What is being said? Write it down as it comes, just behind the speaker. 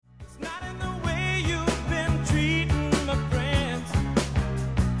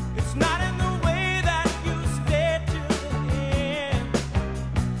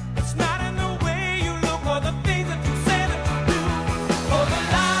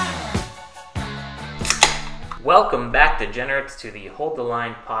Welcome back, degenerates, to the Hold the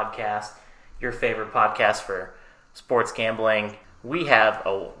Line podcast, your favorite podcast for sports gambling. We have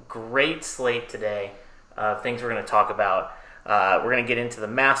a great slate today of things we're going to talk about. We're going to get into the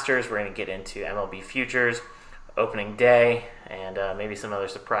Masters, we're going to get into MLB Futures, opening day, and maybe some other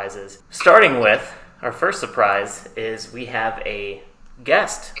surprises. Starting with, our first surprise is we have a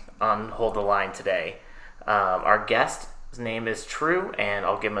guest on Hold the Line today. Our guest's name is True, and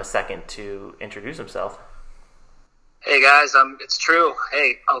I'll give him a second to introduce himself. Hey guys, it's True.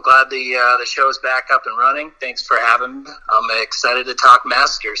 Hey, I'm glad the show's back up and running. Thanks for having me. I'm excited to talk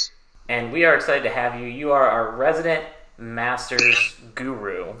Masters. And we are excited to have you. You are our resident Masters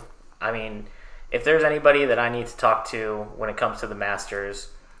guru. I mean, if there's anybody that I need to talk to when it comes to the Masters,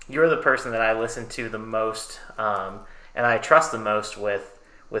 you're the person that I listen to the most, and I trust the most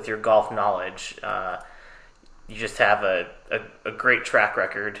with your golf knowledge. You just have a great track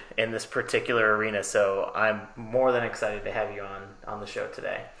record in this particular arena, so I'm more than excited to have you on the show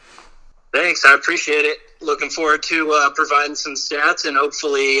today. Thanks, I appreciate it. Looking forward to providing some stats and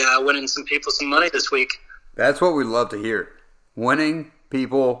hopefully winning some people some money this week. That's what we love to hear. Winning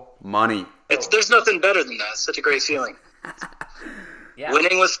people money. There's nothing better than that. It's such a great feeling. Yeah.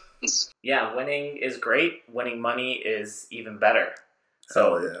 Winning with friends. Yeah, winning is great. Winning money is even better.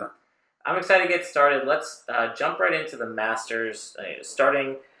 So yeah. I'm excited to get started. Let's jump right into the Masters.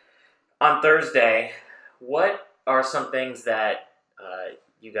 Starting on Thursday, what are some things that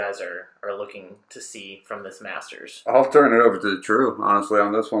you guys are looking to see from this Masters? I'll turn it over to True, honestly,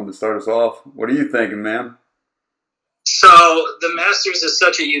 on this one to start us off. What are you thinking, man? So, the Masters is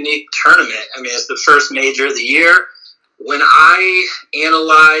such a unique tournament. I mean, it's the first major of the year. When I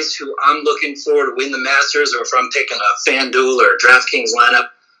analyze who I'm looking for to win the Masters, or if I'm picking a FanDuel or a DraftKings lineup,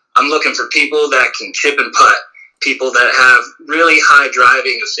 I'm looking for people that can chip and putt, people that have really high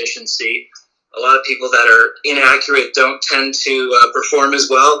driving efficiency. A lot of people that are inaccurate don't tend to perform as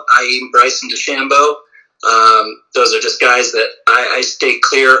well, i.e. Bryson DeChambeau. Those are just guys that I stay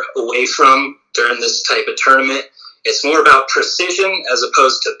clear away from during this type of tournament. It's more about precision as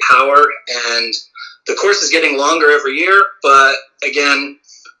opposed to power, and the course is getting longer every year, but again,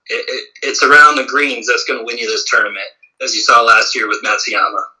 it's around the greens that's going to win you this tournament, as you saw last year with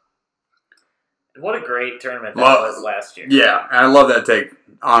Matsuyama. What a great tournament that was last year. Yeah, and I love that take.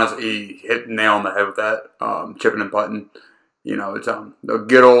 Honestly, he hit the nail on the head with that, chipping and putting. You know, it's a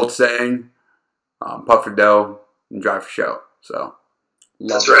good old saying, putt for dough and drive for show. So,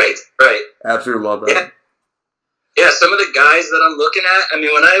 that's right. Absolutely love that. Yeah, some of the guys that I'm looking at, I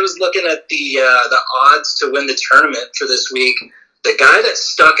mean, when I was looking at the odds to win the tournament for this week, the guy that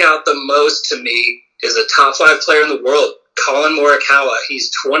stuck out the most to me is a top 5 player in the world, Colin Morikawa.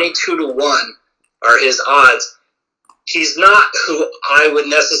 He's 22-1 are his odds. He's not who I would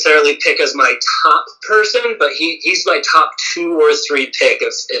necessarily pick as my top person, but he's my top 2 or 3 pick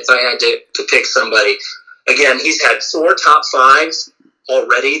if I had to pick somebody. Again, he's had 4 top 5s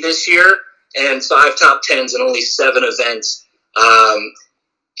already this year and 5 top 10s in only 7 events.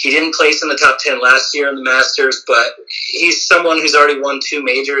 He didn't place in the top 10 last year in the Masters, but he's someone who's already won 2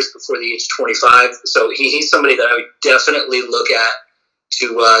 majors before the age of 25. So he's somebody that I would definitely look at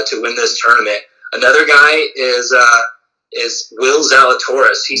to win this tournament. Another guy is Will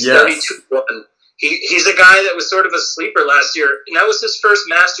Zalatoris. He's 32-1. He's a guy that was sort of a sleeper last year, and that was his first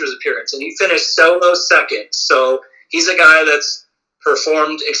Masters appearance, and he finished solo second. So he's a guy that's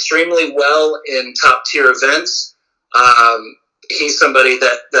performed extremely well in top-tier events. He's somebody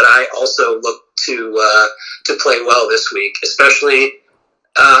that I also look to play well this week, especially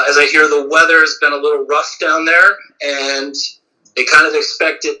as I hear the weather has been a little rough down there, and they kind of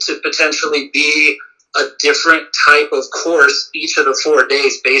expect it to potentially be a different type of course each of the 4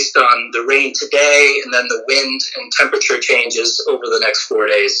 days based on the rain today and then the wind and temperature changes over the next 4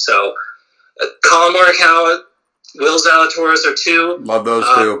 days. So Colin Morikawa, Will Zalatoris are 2. Love those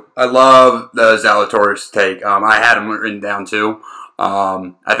 2. I love the Zalatoris take. I had him written down too.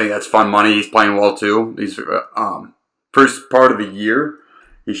 I think that's fun money. He's playing well too. These first part of the year,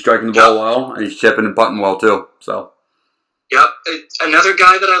 he's striking the ball well, and he's chipping and putting well too. So. Yep. Another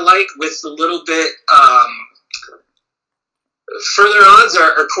guy that I like with a little bit further odds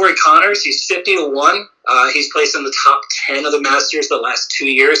are Corey Connors. He's 50-1. He's placed in the top 10 of the Masters the last 2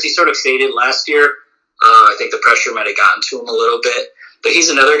 years. He sort of faded last year. I think the pressure might have gotten to him a little bit. But he's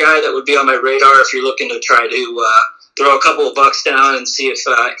another guy that would be on my radar if you're looking to try to throw a couple of bucks down and see if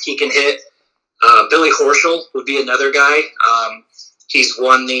he can hit. Billy Horschel would be another guy. He's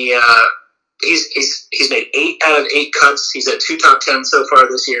won the... He's made 8 out of 8 cuts. He's had 2 top 10 so far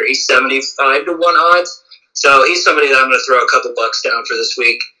this year. He's 75-1 odds. So he's somebody that I'm going to throw a couple bucks down for this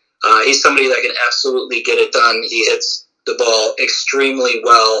week. He's somebody that can absolutely get it done. He hits the ball extremely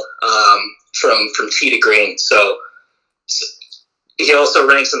well from tee to green. So he also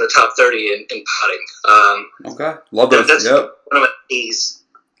ranks in the top 30 in putting. Okay, love those. That's Yep. one of my keys.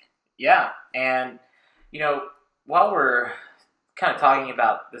 Yeah, and while we're kind of talking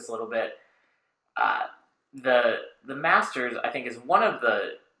about this a little bit, the Masters I think is one of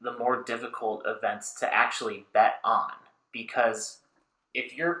the more difficult events to actually bet on, because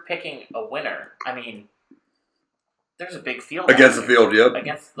if you're picking a winner, I mean, there's a big field Against out the there. field, yep.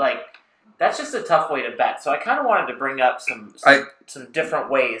 Against that's just a tough way to bet. So I kind of wanted to bring up some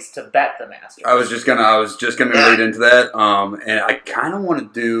different ways to bet the Masters. I was just gonna lead into that, and I kind of want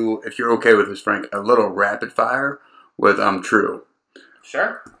to do, if you're okay with this, Frank, a little rapid fire with True.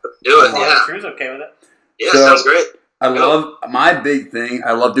 Sure. Do it, yeah. True's okay with it. Yeah, sounds great. I love my big thing.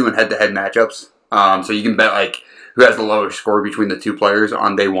 I love doing head-to-head matchups. So you can bet who has the lowest score between the two players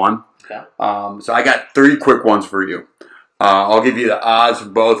on day one. Okay. So I got 3 quick ones for you. I'll give you the odds for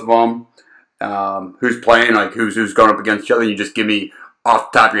both of them. Who's playing, who's going up against each other. You just give me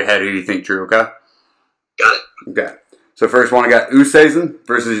off the top of your head who you think, Drew, okay? Got it. Okay. So first one, I got Oosthuizen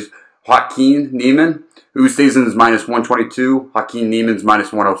versus Joaquin Niemann. Oosthuizen is minus 122. Joaquin Niemann's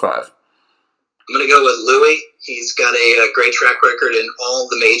minus 105. I'm going to go with Louis. He's got a great track record in all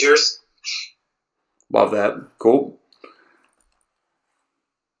the majors. Love that. Cool.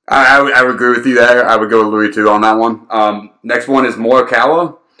 I would agree with you there. I would go with Louis too on that one. Next one is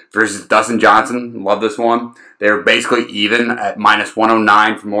Morikawa versus Dustin Johnson. Love this one. They're basically even at minus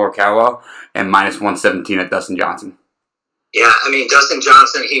 109 for Morikawa and minus 117 at Dustin Johnson. Yeah, I mean, Dustin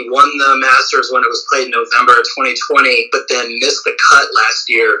Johnson, he won the Masters when it was played in November 2020, but then missed the cut last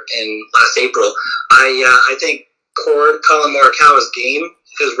April. I think Colin Morikawa's game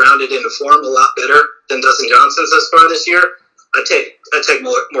has rounded into form a lot better than Dustin Johnson's thus far this year. I take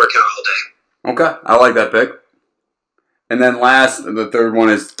Morikawa all day. Okay, I like that pick. And then last, the third one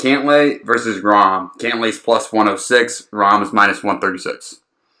is Cantlay versus Rahm. Cantlay's plus 106. Rahm is minus 136.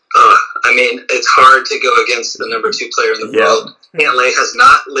 I mean, it's hard to go against the number 2 player in the world. Cantlay has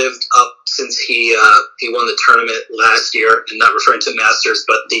not lived up since he won the tournament last year, and not referring to Masters,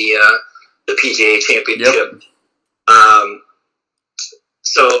 but the PGA Championship. Yep.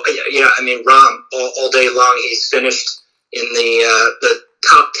 So yeah, I mean, Rahm all day long. He's finished in the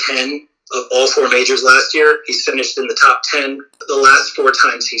top 10 of all 4 majors last year. He's finished in the top 10 the last 4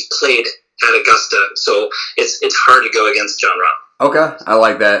 times he's played at Augusta. So it's hard to go against Jon Rahm. Okay, I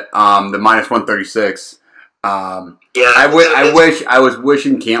like that. The minus 136. Yeah, I was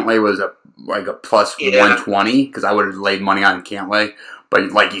wishing Cantlay was a plus 120 because I would have laid money on Cantlay.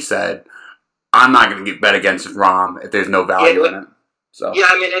 But like you said, I'm not going to bet against Rahm if there's no value in it. So yeah,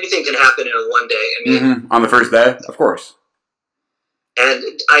 I mean, anything can happen in one day. I mean, on the first day, of course.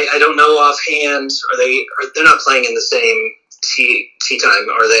 And I don't know offhand. They're not playing in the same tee time,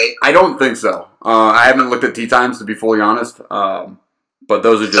 are they? I don't think so. I haven't looked at tee times, to be fully honest. But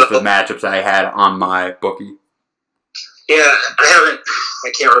those are just the matchups I had on my bookie. Yeah, I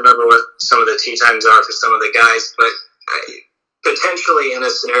can't remember what some of the tee times are for some of the guys, but potentially in a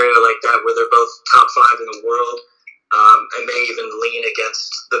scenario like that where they're both top 5 in the world, I may even lean against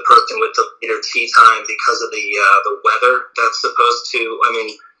the person with the later tee time because of the weather that's supposed to. I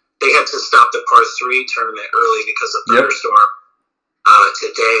mean, they had to stop the par 3 tournament early because of thunderstorm.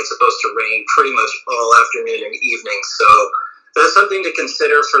 Today it's supposed to rain pretty much all afternoon and evening, so that's something to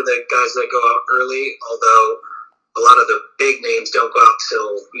consider for the guys that go out early, although a lot of the big names don't go out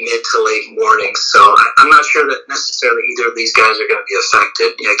till mid to late morning, so I'm not sure that necessarily either of these guys are going to be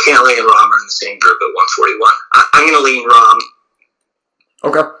affected. Yeah, Cantlay and Rahm are in the same group at 141. I'm going to lean Rahm.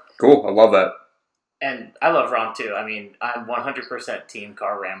 Okay, cool. I love that. And I love Rahm too. I mean, I'm 100% team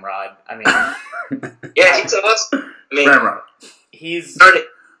Car Ramrod. I mean, yeah, he's awesome. I mean, Ramrod. He's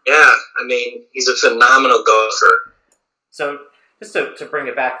a phenomenal golfer. So just to bring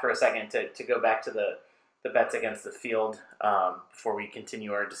it back for a second, to go back to the bets against the field before we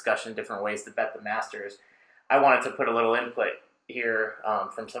continue our discussion, different ways to bet the Masters, I wanted to put a little input here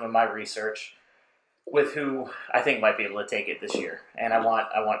from some of my research with who I think might be able to take it this year, and I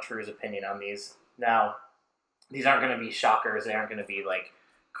want Drew's opinion on these. Now, these aren't going to be shockers. They aren't going to be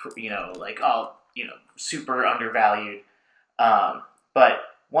super undervalued. But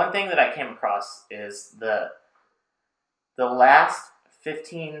one thing that I came across is the last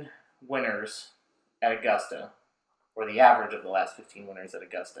 15 winners at Augusta, or the average of the last 15 winners at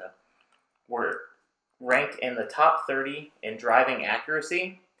Augusta, were ranked in the top 30 in driving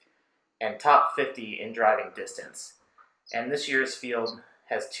accuracy and top 50 in driving distance. And this year's field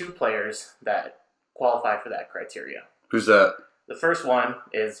has 2 players that qualify for that criteria. Who's that? the first one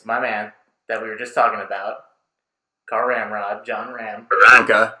is my man that we were just talking about, Car Ramrod, John Ram. Right.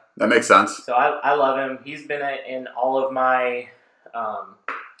 Okay, that makes sense. So I love him. He's been in all of my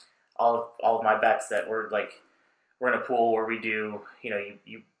all of my bets that we're in a pool where we do,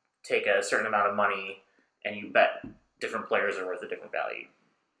 you take a certain amount of money and you bet different players are worth a different value.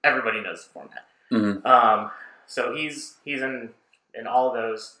 Everybody knows the format. Mm-hmm. So he's in all of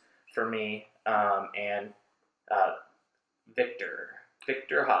those for me. And Victor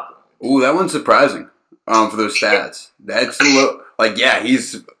Hovland. Ooh, that one's surprising. For those stats, that's a little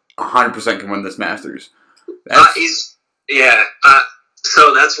he's 100% can win this Masters.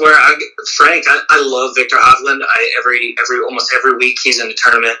 So that's where Frank. I love Victor Hovland. Almost every week he's in a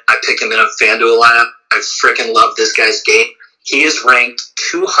tournament. I pick him in a FanDuel app. I freaking love this guy's game. He is ranked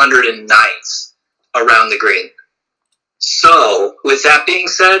 209th around the green. So, with that being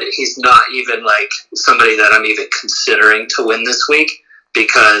said, he's not even somebody that I'm even considering to win this week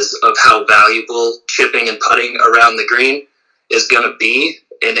because of how valuable chipping and putting around the green is going to be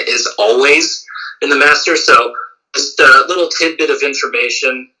and is always in the Masters. So, just a little tidbit of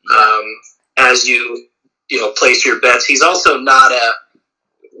information as you place your bets. He's also not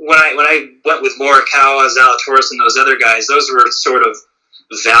when I went with Morikawa, Zalatoris, and those other guys, those were sort of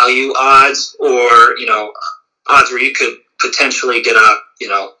value odds or odds where you could potentially get a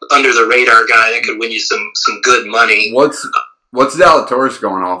under the radar guy that could win you some good money. What's Zalatoris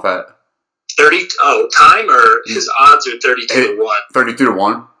going off at? 30 time or his odds are 32 to 1. 32 to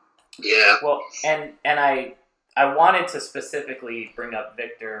 1? Yeah. Well, and I wanted to specifically bring up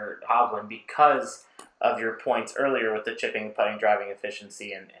Victor Hovland because of your points earlier with the chipping, putting, driving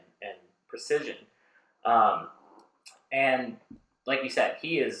efficiency and precision. And like you said,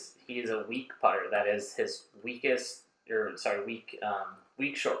 he is a weak putter. That is his weak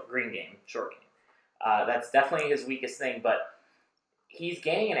short green game, short game. That's definitely his weakest thing, but he's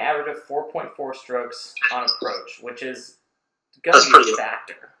gaining an average of 4.4 strokes on approach, which is going to be a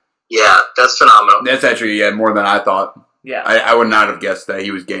factor. Yeah, that's phenomenal. That's actually more than I thought. Yeah. I would not have guessed that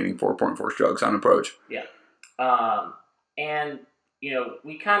he was gaining 4.4 strokes on approach. Yeah. And,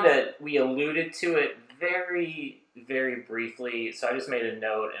 we alluded to it very, very briefly, so I just made a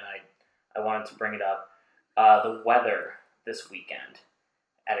note and I wanted to bring it up. The weather this weekend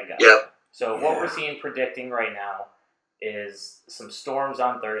at Augusta. Yep. So what we're seeing predicting right now is some storms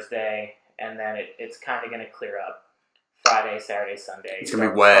on Thursday, and then it's kind of going to clear up Friday, Saturday, Sunday. It's going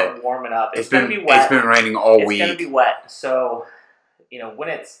to be wet. Warming up. It's going to be wet. It's been raining all week. It's going to be wet. So, when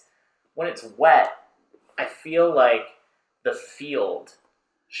it's wet, I feel like the field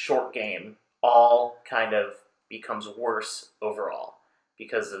short game all kind of becomes worse overall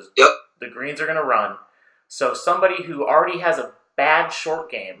because the greens are going to run. So somebody who already has a bad short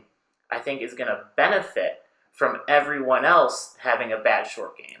game, I think, is going to benefit from everyone else having a bad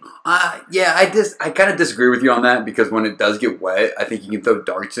short game. I kind of disagree with you on that because when it does get wet, I think you can throw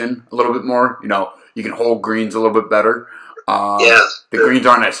darts in a little bit more. You can hold greens a little bit better. The greens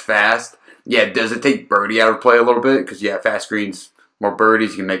aren't as fast. Yeah, does it take birdie out of play a little bit? Because, fast greens, more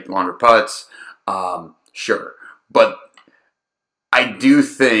birdies, you can make longer putts. Sure. But I do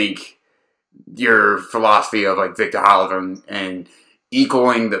think your philosophy of Victor Hovland and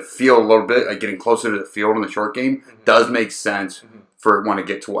equaling the field a little bit, getting closer to the field in the short game, does make sense for when it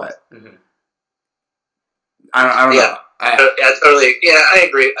gets wet. Mm-hmm. I don't know. I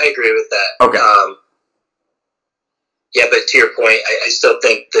agree. I agree with that. Okay. But to your point, I still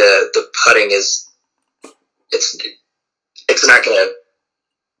think the putting is it's not going to.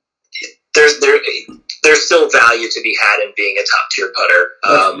 There's still value to be had in being a top tier putter.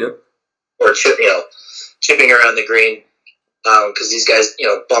 Or chipping around the green, because these guys,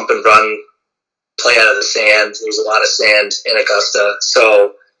 bump and run, play out of the sand. There's a lot of sand in Augusta,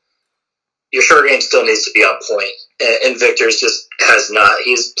 so your short game still needs to be on point. And Victor's just has not.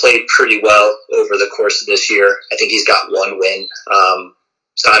 He's played pretty well over the course of this year. I think he's got one win.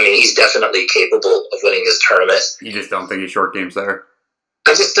 So he's definitely capable of winning this tournament. You just don't think his short game's there?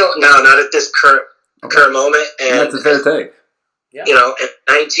 I just don't. No, not at this current moment. And that's a fair take. Yeah. At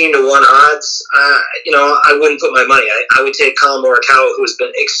 19 to 1 odds, I wouldn't put my money. I would take Colin Morikawa, who has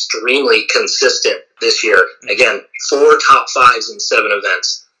been extremely consistent this year. Again, 4 top 5s in 7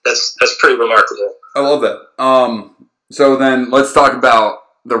 events. That's pretty remarkable. I love that. So then let's talk about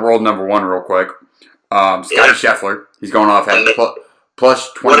the world number 1 real quick. Scotty Scheffler. He's going off at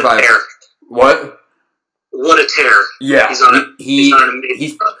plus 25. What a tear. What? What a tear. Yeah. He's on an amazing run.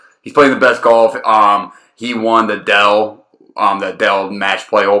 He's playing the best golf. He won the Dell Match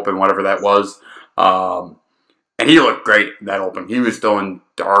Play Open, whatever that was. And he looked great in that Open. He was throwing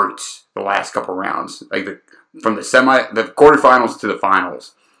darts the last couple rounds. The from the quarterfinals to the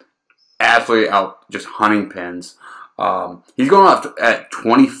finals. Absolutely out, just hunting pins. He's going off at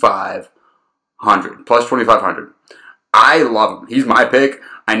 2,500, plus 2,500. I love him. He's my pick.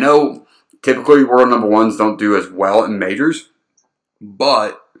 I know typically world number ones don't do as well in majors,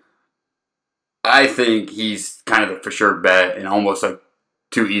 but I think he's kind of the for sure bet and almost like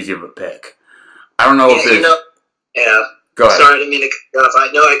too easy of a pick. I don't know if it's... Yeah. Go ahead. Sorry, I didn't mean to cut you off.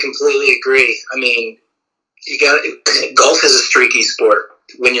 I completely agree. I mean, golf is a streaky sport.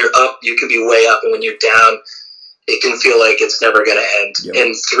 When you're up, you can be way up, and when you're down, it can feel like it's never going to end. Yep.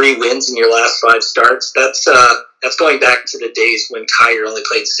 And 3 wins in your last 5 starts, that's going back to the days when Tiger only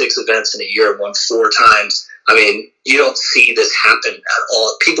played 6 events in a year and won 4 times. I mean, you don't see this happen at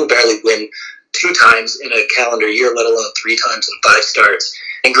all. People barely win 2 times in a calendar year, let alone 3 times in 5 starts.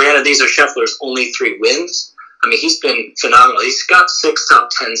 And granted, these are Scheffler's only 3 wins. I mean, he's been phenomenal. He's got 6 top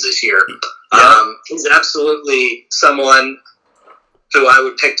 10s this year. Yeah. He's absolutely someone who I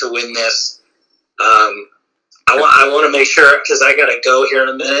would pick to win this. I want to make sure, because I got to go here in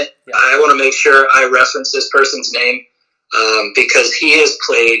a minute, I want to make sure I reference this person's name because he has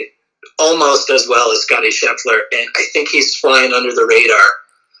played almost as well as Scottie Scheffler, and I think he's flying under the radar.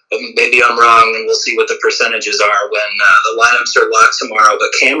 Maybe I'm wrong, and we'll see what the percentages are when the lineups are locked tomorrow.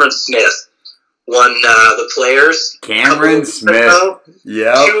 But Cameron Smith won the Players. Cameron Smith.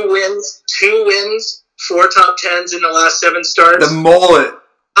 Yeah. 2 wins, 4 top 10s in the last 7 starts. The mullet.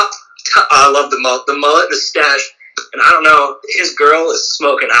 I love the mullet, the stash. And I don't know, his girl is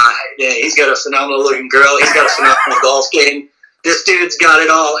smoking hot. Yeah, he's got a phenomenal looking girl. He's got a phenomenal golf game. This dude's got it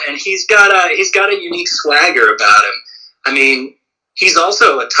all, and he's got a unique swagger about him. I mean, he's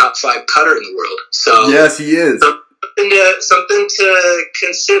also a top 5 putter in the world. So yes, he is. Something to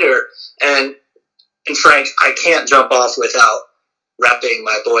consider. And Frank, I can't jump off without repping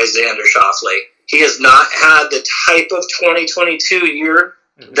my boy Xander Schauffele. He has not had the type of 2022 year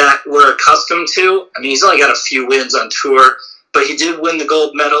that we're accustomed to. I mean, he's only got a few wins on tour, but he did win the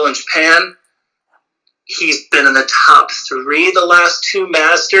gold medal in Japan. He's been in the top 3 the last 2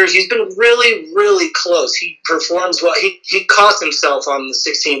 Masters. He's been really, really close. He performs well. He cost himself on the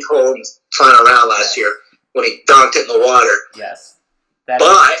 16th hole in the final round last year when he dunked it in the water. Yes.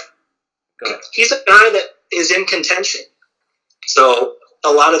 But he's a guy that is in contention. So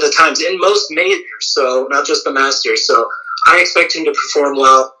a lot of the times in most majors, so not just the Masters. So I expect him to perform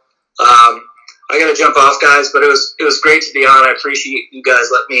well. I got to jump off, guys, but it was great to be on. I appreciate you guys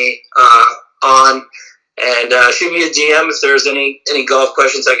letting me on. And shoot me a DM if there's any golf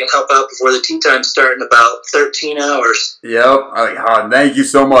questions I can help out before the tee time start in about 13 hours. Yep. Thank you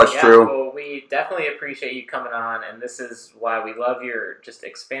so much, Drew. Well, we definitely appreciate you coming on, and this is why we love your just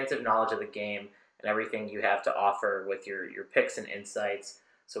expansive knowledge of the game and everything you have to offer with your picks and insights.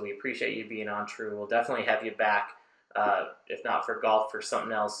 So we appreciate you being on, Drew. We'll definitely have you back, if not for golf, for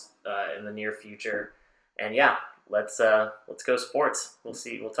something else in the near future. And yeah, let's go sports. We'll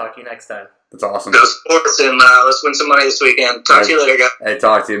talk to you next time. That's awesome. Go sports, and let's win some money this weekend. Talk to you later, guys. Hey,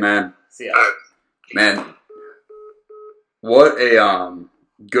 talk to you, man. See ya. Man, what a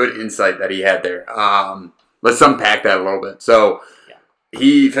good insight that he had there. Let's unpack that a little bit. So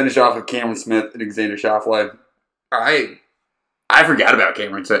he finished off with Cameron Smith and Xander Schauffele. I forgot about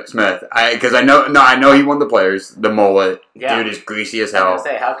Cameron Smith because I know he won the Players. The mullet, dude is greasy as hell. I was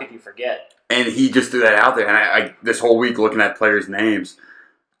gonna say, how could you forget? And he just threw that out there. And I this whole week looking at players' names,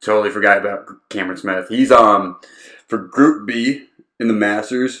 totally forgot about Cameron Smith. He's for Group B in the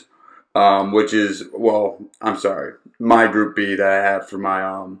Masters, which is my Group B that I have for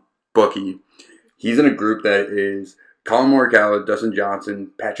my bookie. He's in a group that is Colin Morikawa, Dustin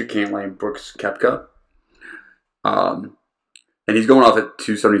Johnson, Patrick Cantlay, and Brooks Koepka. And he's going off at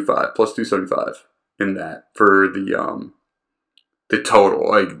 275 plus 275 in that for the total,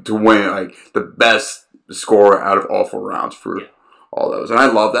 like to win, like the best score out of all 4 rounds for all those. And I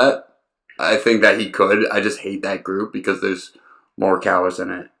love that. I think that he could. I just hate that group because there's Morikawa's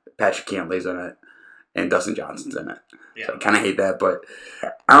in it, Patrick Cantlay's in it, and Dustin Johnson's in it. Yeah. So I kind of hate that, but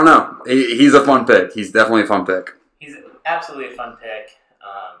I don't know. He's a fun pick. He's definitely a fun pick. He's absolutely a fun pick.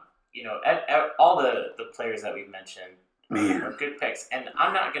 All the players that we've mentioned are good picks, and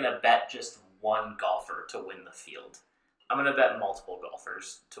I'm not going to bet just one golfer to win the field. I'm going to bet multiple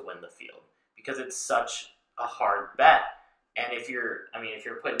golfers to win the field because it's such a hard bet. And if you're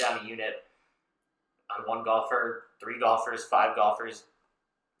putting down a unit on 1 golfer, 3 golfers, 5 golfers,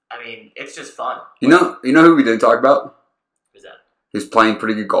 I mean, it's just fun. You know who we didn't talk about? Who's that? Who's playing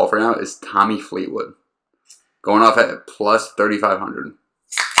pretty good golf right now is Tommy Fleetwood, going off at plus 3,500.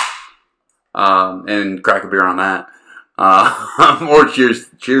 And crack a beer on that. More cheers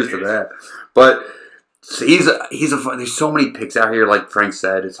to that. But So there's so many picks out here, like Frank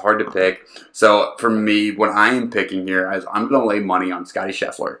said, it's hard to pick. So for me, what I am picking here is I'm going to lay money on Scotty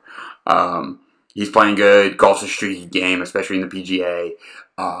Scheffler. He's playing good. Golf's a streaky game, especially in the PGA.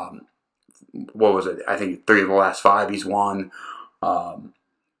 What was it? I think 3 of the last 5 he's won.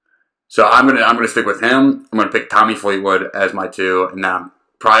 So I'm gonna stick with him. I'm gonna pick Tommy Fleetwood as my 2, and then I'm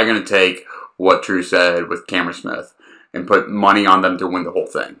probably gonna take what Drew said with Cameron Smith and put money on them to win the whole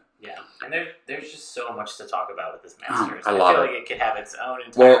thing. Yeah, and there's just so much to talk about with this Masters. I love feel it. like it could have its own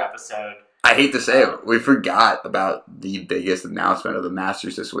entire episode. I hate to say it, we forgot about the biggest announcement of the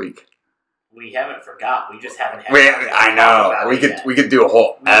Masters this week. We haven't forgot. We just haven't had. I know. We could do a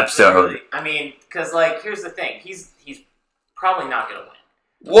whole episode. I mean, because here's the thing. He's probably not gonna win.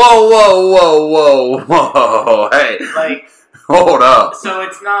 Whoa! Hey, hold up. So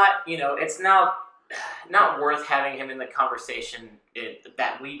it's not not worth having him in the conversation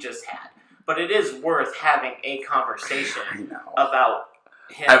that we just had, but it is worth having a conversation about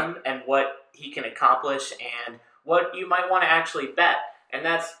him and what he can accomplish and what you might want to actually bet. And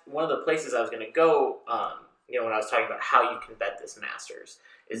that's one of the places I was going to go, when I was talking about how you can bet this Masters,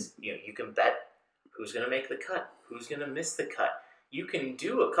 is, you can bet who's going to make the cut, who's going to miss the cut. You can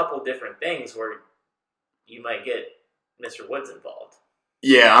do a couple different things where you might get Mr. Woods involved.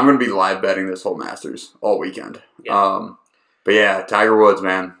 Yeah, I'm going to be live betting this whole Masters all weekend. Yeah. But yeah, Tiger Woods,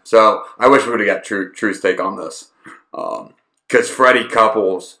 man. So I wish we would have got True's take on this. Because Freddie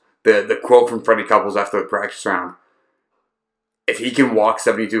Couples, the quote from Freddie Couples after the practice round, if he can walk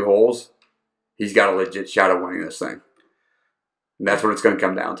 72 holes, he's got a legit shot at winning this thing. And that's what it's going to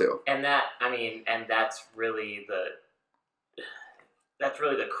come down to. And that's really the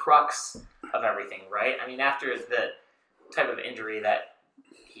crux of everything, right? I mean, after the type of injury that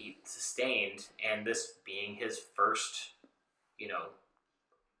he sustained, and this being his first,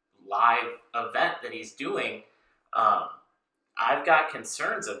 live event that he's doing, I've got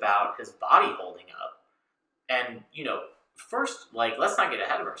concerns about his body holding up. And, first, let's not get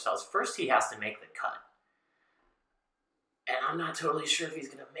ahead of ourselves. First, he has to make the cut. And I'm not totally sure if he's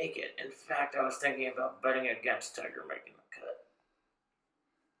going to make it. In fact, I was thinking about betting against Tiger making the cut.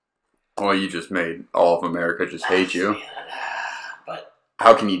 Well, you just made all of America just hate you. But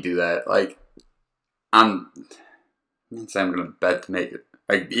how can you do that? I'm not saying I'm going to bet to make it.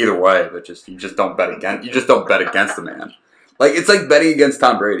 Either way, but you just don't bet against. You just don't bet against the man. It's like betting against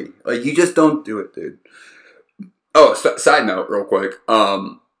Tom Brady. You just don't do it, dude. Oh, side note, real quick.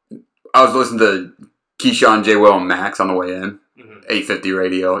 I was listening to Keyshawn, J. Will, and Max on the way in. 850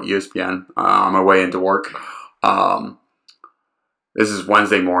 radio, ESPN. On my way into work. This is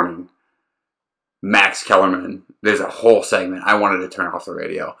Wednesday morning. Max Kellerman. There's a whole segment. I wanted to turn off the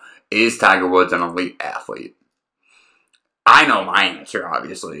radio. Is Tiger Woods an elite athlete? I know my answer,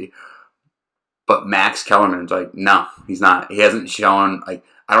 obviously. But Max Kellerman's no, he's not. He hasn't shown, I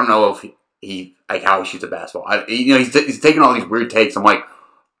don't know if he how he shoots a basketball. He's taking all these weird takes. I'm like,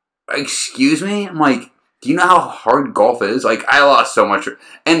 excuse me? I'm like, do you know how hard golf is? I lost so much.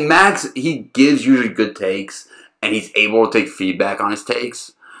 And Max, he gives usually good takes, and he's able to take feedback on his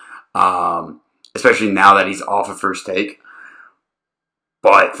takes. Especially now that he's off of First Take.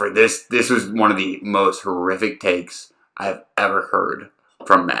 But for this was one of the most horrific takes I've ever heard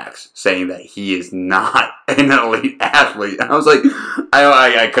from Max, saying that he is not an elite athlete. And I was like,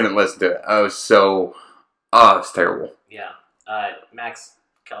 I couldn't listen to it. I was so, it's terrible. Yeah. Max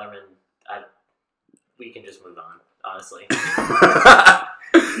Kellerman, we can just move on, honestly. Yeah.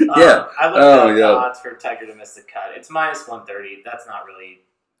 I looked up the odds for Tiger to miss the cut. It's minus 130. That's not really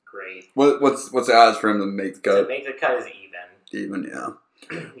great. What's the odds for him to make the cut? To make the cut is even. Even, yeah.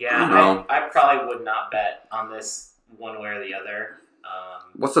 Yeah, I probably would not bet on this one way or the other.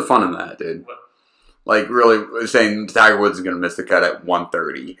 What's the fun in that, dude? Really saying Tiger Woods is going to miss the cut at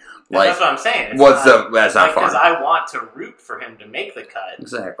 130. That's what I'm saying. That's not fun. Because I want to root for him to make the cut.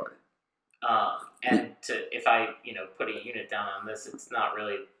 Exactly. And if I put a unit down on this, it's not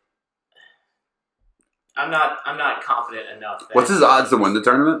really. I'm not confident enough. What's his odds to win the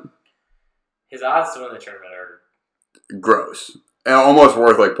tournament? His odds to win the tournament are gross. And almost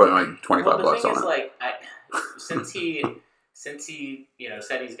worth putting $25 on it. The thing is, since he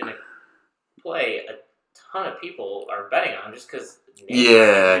said he's going to play, a ton of people are betting on him just because.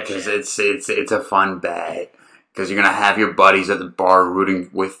 Yeah, because it's a fun bet. Because you're gonna have your buddies at the bar rooting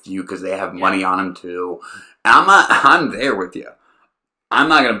with you because they have money on him too. And I'm there with you. I'm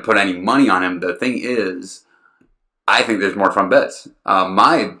not gonna put any money on him. The thing is, I think there's more fun bets.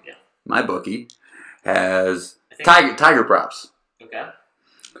 My bookie has Tiger props. Okay.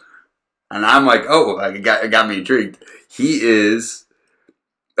 And I'm like, it got me intrigued. He is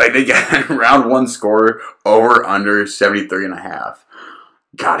Like, they got round one score over under 73.5.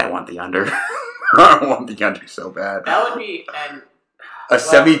 God, I want the under. I want the under so bad. That would be a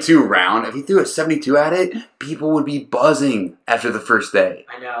 72 round. If he threw a 72 at it, people would be buzzing after the first day.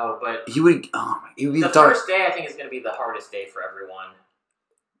 I know, but He would be the first day I think is going to be the hardest day for everyone.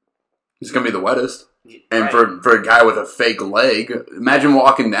 It's going to be the wettest. And Right. for a guy with a fake leg, imagine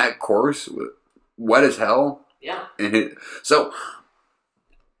walking that course wet as hell. Yeah. And so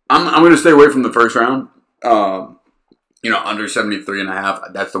I'm going to stay away from the first round. Under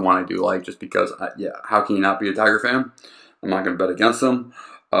 73.5. That's the one I do like, just because. How can you not be a Tiger fan? I'm not going to bet against them,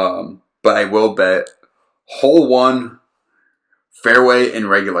 but I will bet hole one, fairway and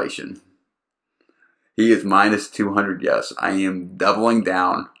regulation. He is minus 200. Yes, I am doubling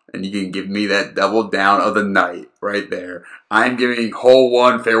down. And you can give me that double down of the night right there. I'm giving hole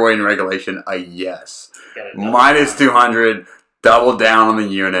one, fairway, and regulation a yes. Minus 200, double down on the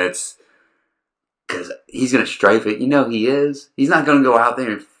units. Because he's going to stripe it. You know he is. He's not going to go out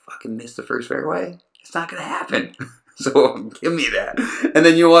there and fucking miss the first fairway. It's not going to happen. So give me that. And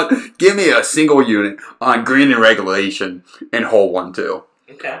then you know what? Give me a single unit on green and regulation in hole 1, too.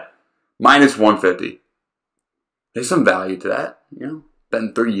 Okay. Minus 150. There's some value to that,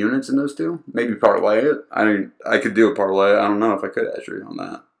 Betting 3 units in those two. Maybe parlay it. I could do a parlay. I don't know if I could actually on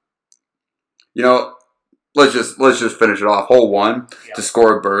that. Let's just finish it off. Hole 1 to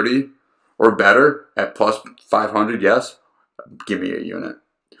score a birdie or better at plus 500. Yes, give me a unit.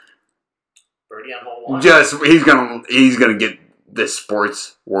 Birdie on hole 1. He's gonna get the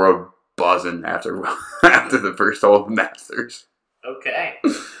sports world buzzing after the first hole of the Masters. Okay.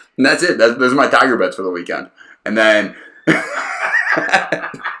 And that's it. Those are my Tiger bets for the weekend. And then.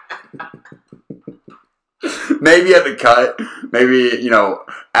 Maybe at the cut, maybe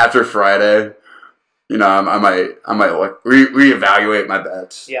after Friday, I might like reevaluate my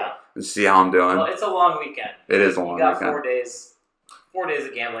bets. Yeah. And see how I'm doing. Well, it's a long weekend. It is a long weekend. You got 4 days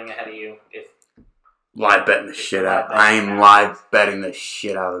of gambling ahead of you. Live betting the shit out. I am live betting the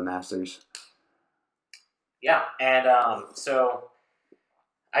shit out of the Masters. Yeah, and so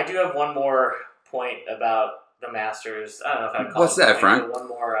I do have one more point about the Masters. I don't know if I'd call What's that, Frank?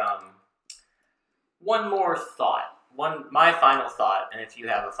 One more thought. My final thought, and if you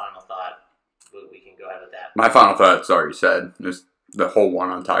have a final thought, we can go ahead with that. My final thought, sorry, you said, is the whole one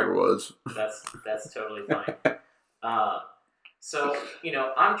on Tiger Woods. That's totally fine. So,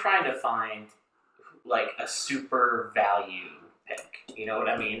 I'm trying to find like a super value pick. You know what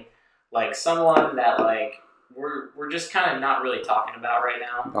I mean? Like someone that we're just kind of not really talking about right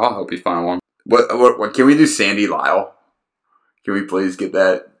now. I'll help you find one. What can we do? Sandy Lyle? Can we please get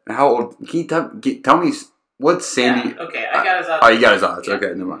that? How old? Can you tell me what's Sandy? Yeah, okay, I got his odds. Oh, you got his odds. Yeah. Okay,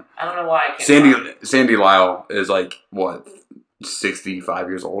 never mind. I don't know why I can't. Sandy Lyle is 65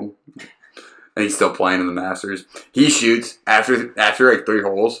 years old, and he's still playing in the Masters. He shoots after 3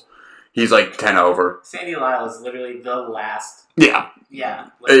 holes. He's 10 over. Sandy Lyle is literally the last. Yeah. Yeah.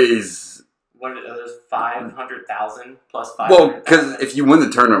 He's. What are those 500,000 plus 500,000? Well, because if you win the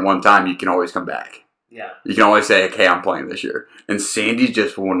tournament one time, you can always come back. Yeah. You can always say, okay, I'm playing this year. And Sandy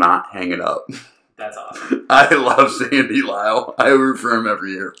just will not hang it up. That's awesome. I love Sandy Lyle. I root for him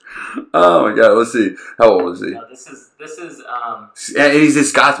every year. Oh my God, let's see. How old is he? No, this is And he's a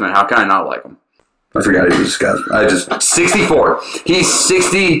Scotsman. How can I not like him? I forgot he was a Scotsman. 64. He's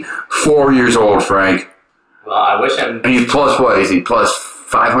 64 years old, Frank. Well, I wish him. And he's plus what? Is he plus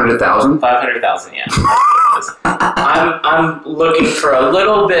 500,000? 500,000, yeah. I'm looking for a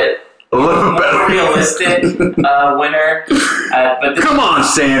little bit better. realistic winner. But Come on,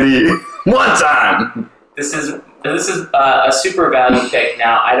 Sandy. One time. This is a super value pick.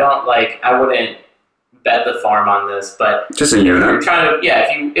 Now, I wouldn't bet the farm on this, but Just a if you're unit. trying to,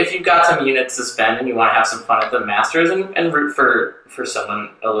 if you've got some units to spend and you want to have some fun at the Masters and root for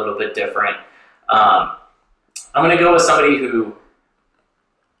someone a little bit different, I'm going to go with somebody who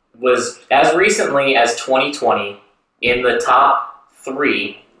was as recently as 2020 in the top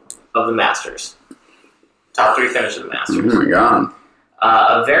 3 of the Masters. Top 3 finish of the Masters. Oh my God.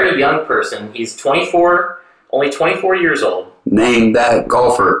 A very young person. He's 24, only 24 years old. Name that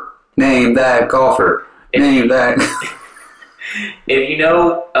golfer. Name that golfer. Name that. If you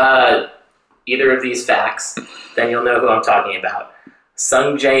know either of these facts, then you'll know who I'm talking about.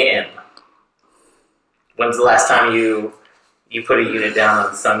 Sung Jae Im. When's the last time you put a unit down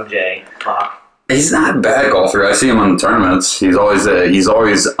on Sung Jae? He's not a bad golfer. I see him on the tournaments. He's always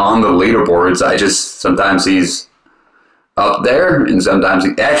on the leaderboards. Sometimes he's up there, and sometimes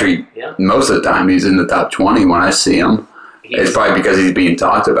most of the time he's in the top 20 when I see him. It's probably because he's being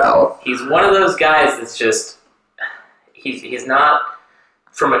talked about. He's one of those guys that's just he's not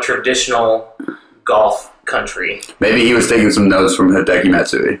from a traditional golf country. Maybe he was taking some notes from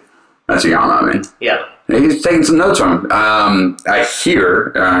Hideki Matsuyama, I mean. Yeah. He's taking some notes from him. I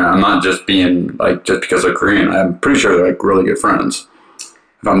hear, I'm not just being like, just because they're Korean, I'm pretty sure they're like really good friends.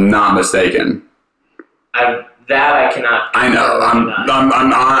 If I'm not mistaken. I cannot. I know.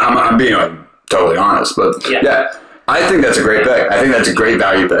 I'm being like totally honest, but yeah. I think that's a great pick. I think that's a great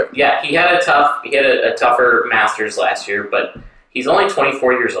value pick. Yeah, he had a tougher Masters last year, but he's only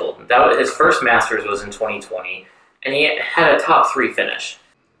 24 years old. His first Masters was in 2020, and he had a top 3 finish.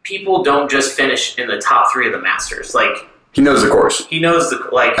 People don't just finish in the top 3 of the Masters. Like, he knows the course. He knows the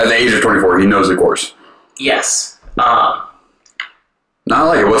like. At the age of 24, he knows the course. Yes. I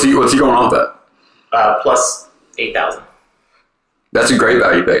like it. What's he going off at? Plus 8,000. That's a great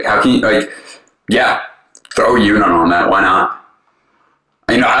value pick. How can you throw a unit on that? Why not?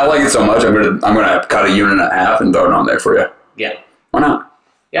 I like it so much. I'm gonna cut a unit in half and throw it on there for you. Yeah. Why not?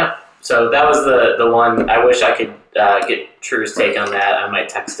 Yeah. So that was the one. I wish I could get True's take on that. I might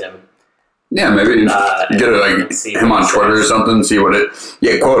text him. Yeah, maybe get it him on Twitter or something. See what it.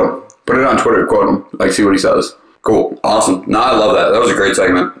 Yeah, quote him. Put it on Twitter. Quote him. See what he says. Cool. Awesome. No, I love that. That was a great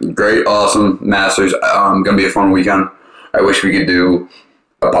segment. Great. Awesome. Masters. Gonna be a fun weekend. I wish we could do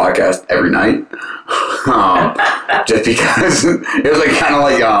a podcast every night. Just because it was kind of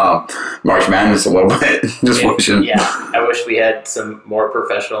like March Madness a little bit. Just wishing. Yeah, I wish we had some more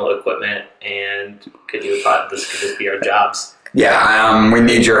professional equipment and could do a pod. This could just be our jobs. Yeah, we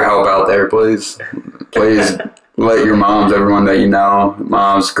need your help out there, please. Please let your moms, everyone that you know,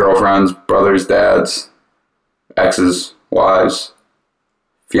 moms, girlfriends, brothers, dads, exes, wives,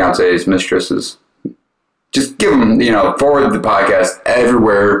 fiancés, mistresses. Just give them, forward the podcast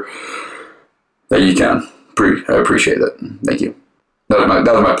everywhere that you can. I appreciate it. Thank you. That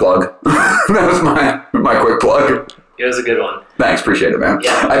was my plug. That was my quick plug. It was a good one. Thanks, appreciate it, man.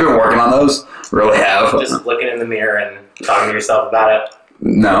 Yeah. I've been working on those. Really have. Just looking in the mirror and talking to yourself about it.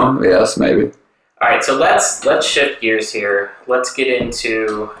 No, yes, maybe. All right, so let's shift gears here. Let's get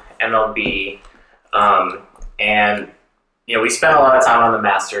into MLB, and we spent a lot of time on the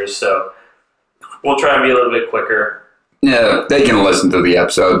Masters, so we'll try and be a little bit quicker. Yeah, they can listen to the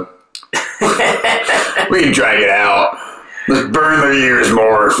episode. We can drag it out. Let's burn their ears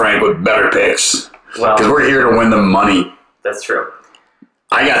more, Frank, with better picks. Well, because we're here to win the money. That's true.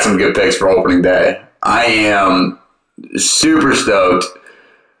 I got some good picks for opening day. I am super stoked.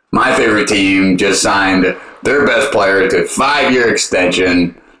 My favorite team just signed their best player to a 5-year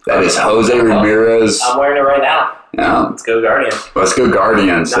extension. That is Jose Ramirez. I'm wearing it right now. Yeah. Let's go Guardians. Let's go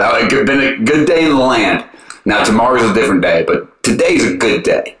Guardians. That would have been a good day in the land. Now, tomorrow's a different day, but today's a good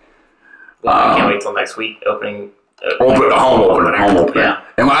day. Well, I can't wait till next week. Home opener. Yeah.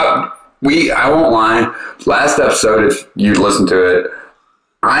 And I won't lie. Last episode, if you listen to it,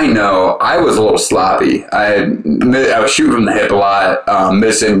 I know I was a little sloppy. I was shooting from the hip a lot,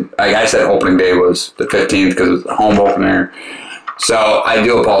 missing. Like I said, opening day was the 15th because it was the home opener. So I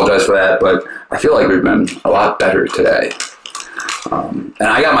do apologize for that, but I feel like we've been a lot better today. And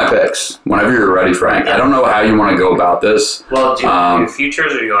I got my picks. Whenever you're ready, Frank. I don't know how you want to go about this. Well, do you do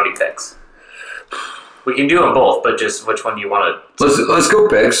futures or do you want to do picks? We can do them both, but just which one do you want to? Let's go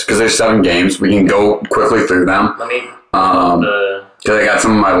picks because there's 7 games. We can go quickly through them. Let me. Because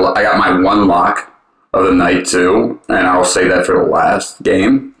I got my one lock of the night too, and I'll say that for the last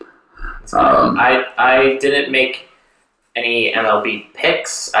game. I didn't make any MLB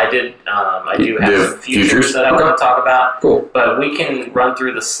picks. I do have some futures that I want to talk about. Cool. But we can run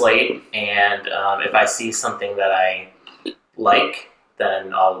through the slate, and if I see something that I like,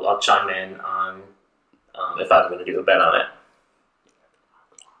 then I'll chime in on if I'm going to do a bet on it.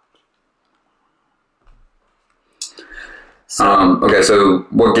 Okay, so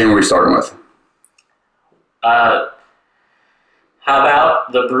what game are we starting with? How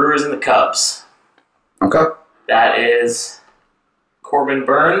about the Brewers and the Cubs? Okay. That is Corbin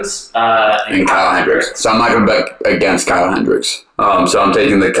Burns and Kyle Hendricks. So I'm not going to bet against Kyle Hendricks. So I'm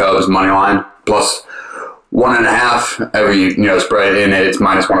taking the Cubs money line plus 1.5 every spread in it. It's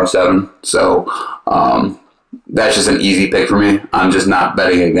minus 107. So that's just an easy pick for me. I'm just not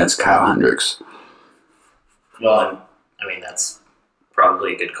betting against Kyle Hendricks. Well, I mean that's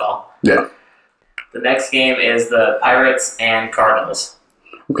probably a good call. Yeah. The next game is the Pirates and Cardinals.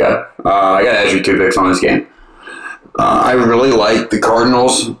 Okay. I got to ask you 2 picks on this game. I really like the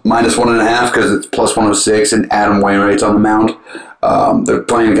Cardinals minus 1.5 because it's plus 106 and Adam Wainwright's on the mound. They're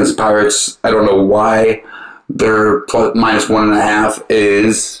playing against the Pirates. I don't know why their minus 1.5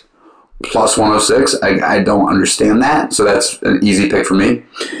 is plus 106. I don't understand that. So that's an easy pick for me.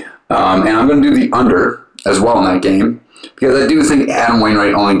 And I'm going to do the under as well in that game. Because I do think Adam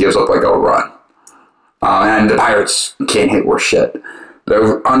Wainwright only gives up like a run. And the Pirates can't hit worth shit.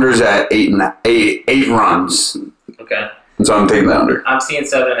 The under's at eight runs. Okay. So I'm taking the under. I'm seeing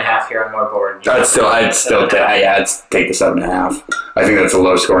 7.5 here on my board. I'd still take the 7.5. I think that's a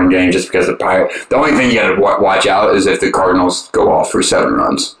low scoring game just because the only thing you got to watch out is if the Cardinals go off for 7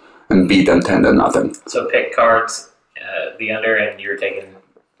 runs and beat them 10-0. So pick Cards, the under, and you're taking.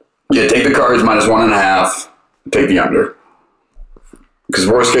 Yeah, take the Cards minus 1.5. Take the under. Because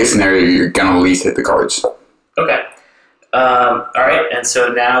worst case scenario, you're gonna at least hit the Cards. Okay. All right, and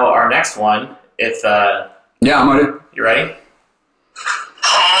so now our next one. If yeah, I'm ready. You ready?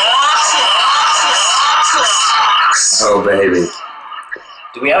 Oh baby.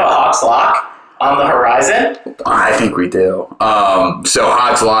 Do we have a Hawks lock on the horizon? I think we do. So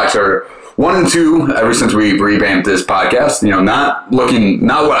Hawks locks are 1 and 2 ever since we revamped this podcast. Not what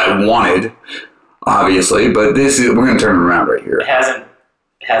I wanted, obviously, but we're gonna turn it around right here. It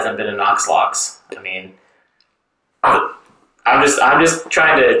hasn't been a Knox locks. I mean, I'm just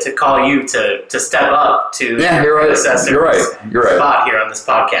trying to call you to step up to you're right. You're right. Spot here on this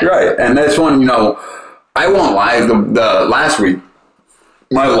podcast. You're right, and this one, I won't lie. The last week,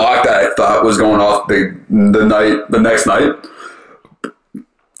 my lock that I thought was going off the next night,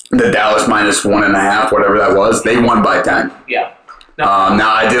 the Dallas minus 1.5, whatever that was, they won by 10. Yeah. No.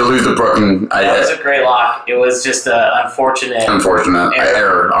 Now I did lose to Brooklyn. That was a great lock. It was just an unfortunate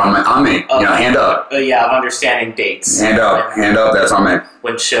error on me. Hand up. Of understanding dates. Hand up. That's on me.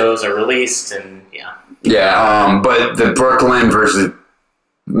 When shows are released and yeah. Yeah. But the Brooklyn versus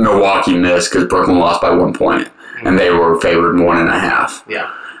Milwaukee missed because Brooklyn lost by 1 point, and they were favored 1.5.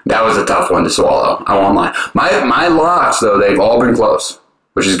 Yeah. That was a tough one to swallow. I won't lie. My locks though, they've all been close,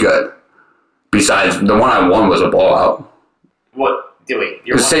 which is good. Besides, the one I won was a blowout. What?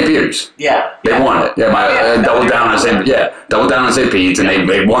 It was St. Peter's. Yeah. They won it. Yeah, doubled down on St. Pete's, and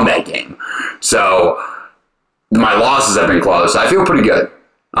they won that game. So my losses have been close. I feel pretty good.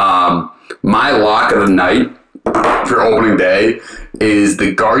 My lock of the night for opening day is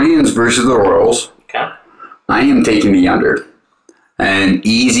the Guardians versus the Royals. Okay. I am taking the under. And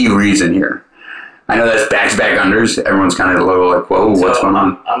easy reason here. I know that's back-to-back unders. Everyone's kind of a little like, whoa, what's going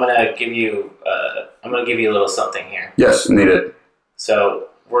on? I'm gonna give you a little something here. Yes, need it. So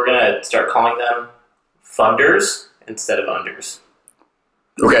we're gonna start calling them funders instead of unders.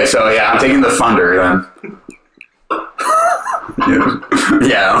 Okay, so I'm taking the funder then.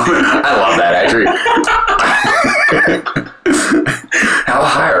 Yeah, I love that actually. How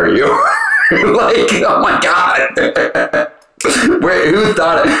high are you? Oh my god. Wait, who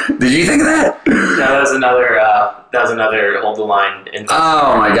thought it? Did you think of that? No, that was another hold the line.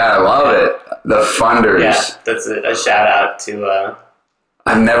 Oh my god, I love it. The funders. Yeah, that's a shout out to.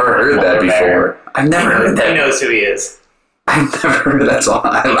 I've never heard that before. I've never heard that. He knows who he is. I've never heard that song.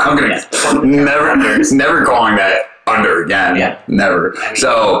 I'm gonna never calling that under again. Yeah. Never.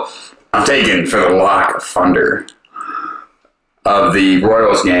 So I'm taking for the lock of thunder of the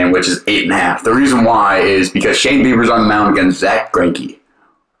Royals game, which is 8.5. The reason why is because Shane Bieber's on the mound against Zach Greinke.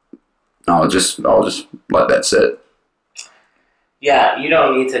 I'll just let that sit. Yeah, you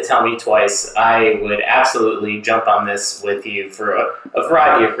don't need to tell me twice. I would absolutely jump on this with you for a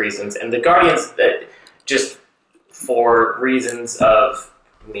variety of reasons. And the Guardians, just for reasons of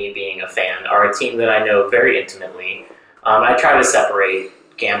me being a fan, are a team that I know very intimately. I try to separate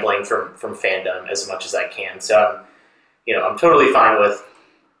gambling from fandom as much as I can. So, I'm totally fine with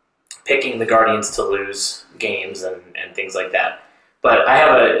picking the Guardians to lose games and things like that. But I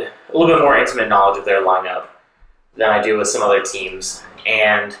have a little bit more intimate knowledge of their lineup than I do with some other teams.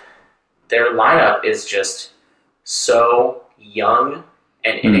 And their lineup is just so young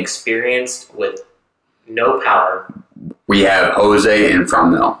and inexperienced with no power. We have Jose and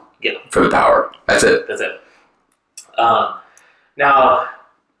Fromnell for the power. That's it. Now,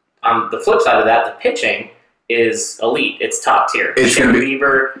 on the flip side of that, the pitching is elite. It's top tier. Shane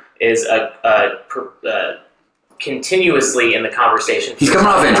Bieber is continuously in the conversation. He's coming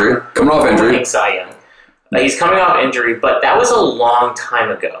off injury. Cy Young. He's coming off injury, but that was a long time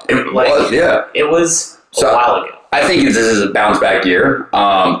ago. It was a while ago. I think this is a bounce back year.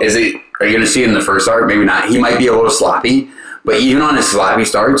 Are you going to see it in the first start? Maybe not. He might be a little sloppy, but even on his sloppy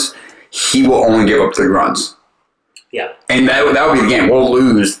starts, he will only give up 3 runs. Yeah. And that would be the game. We'll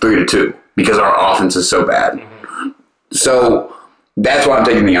lose 3-2 because our offense is so bad. Mm-hmm. So that's why I'm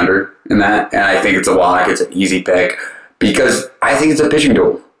taking the under in that, and I think it's a lock. It's an easy pick because I think it's a pitching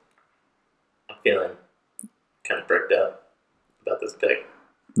duel. I'm feeling kind of bricked up about this pick.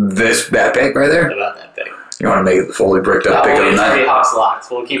 That pick right there? About that pick. You want to make it the fully bricked up pick of the night? Hawks locks.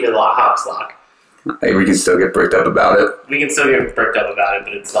 We'll keep it Hawks lock. Hey, we can still get bricked up about it. We can still get bricked up about it,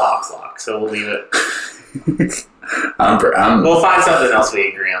 but it's the Hawks lock, so we'll leave it. We'll find something else we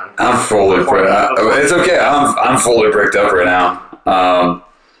agree on. I'm fully bricked up. It's okay. I'm fully bricked up right now.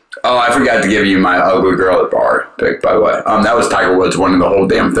 I forgot to give you my ugly girl at the bar pick, by the way. That was Tiger Woods winning the whole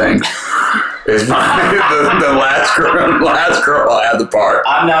damn thing. It's the last girl at the bar.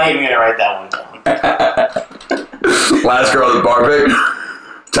 I'm not even going to write that one down. Last girl at the bar pick,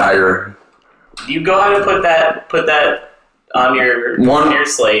 Tiger. You go ahead and put that on your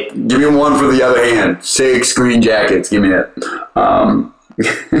slate. Give me one for the other hand. 6 green jackets. Give me it. All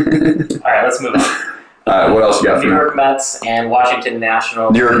right, let's move on. What else you got for New York Mets and Washington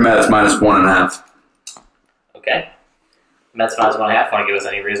Nationals. New York Mets minus 1.5. Okay. Mets minus 1.5. Want to give us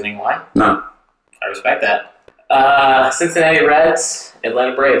any reasoning why? No. I respect that. Cincinnati Reds,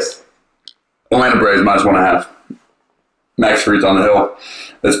 Atlanta Braves. Atlanta Braves minus 1.5. Max Fried's on the hill.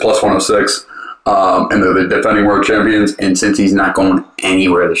 It's plus 106. And they're the defending world champions. And since he's not going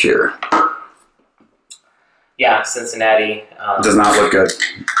anywhere this year. Yeah, Cincinnati. Does not look good.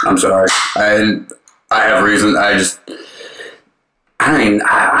 I'm sorry. I have reason. I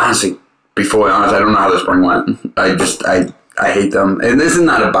honestly, before honest, I don't know how the spring went. I hate them. And this is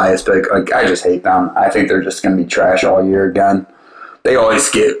not a biased pick. Like, I just hate them. I think they're just going to be trash all year again. They always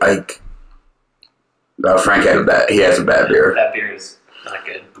get, like, Frank he has a bad beer. That beer is not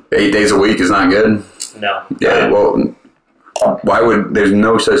good. 8 days a week is not good. No. Yeah, well, why would, there's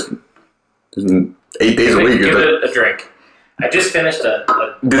no such, 8 days a week. Give it a drink. I just finished Did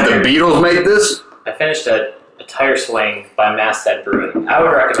the Beatles make this? I finished a Tire Swing by Masthead Brewing. I would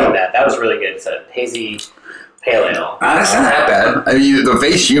recommend that. That was really good. It's a hazy pale ale. It's not that bad. I mean, the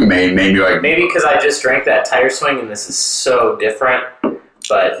face you made me like... Maybe because I just drank that Tire Swing and this is so different,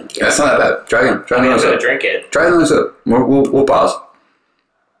 but... That's not that bad. Try again. I'm going to drink it. Try another sip. We'll pause.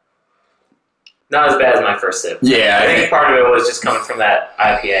 Not as bad as my first sip. Yeah. I think part of it was just coming from that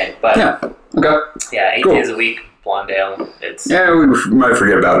IPA. But yeah. Okay. Yeah, 8 days a week, blonde ale. Yeah, we might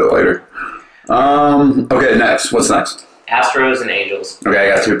forget about it later. Okay, next. What's next? Astros and Angels.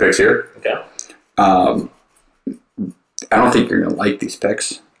 Okay, I got 2 picks here. Okay. I don't think you're going to like these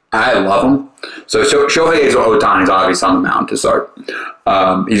picks. I love them. So Shohei Ohtani's obviously on the mound to start.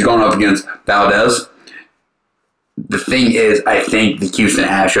 He's going up against Valdez. The thing is, I think the Houston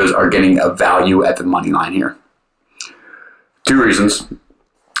Astros are getting a value at the money line here. 2 reasons.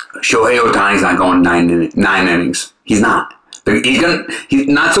 Shohei Ohtani's not going 9 innings. He's not. He's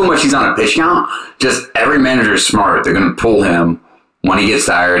not so much he's on a pitch count, just every manager is smart. They're going to pull him when he gets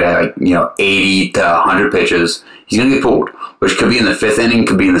tired at 80 to 100 pitches. He's going to get pulled, which could be in the 5th inning,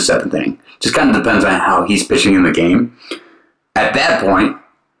 could be in the 7th inning. Just kind of depends on how he's pitching in the game. At that point,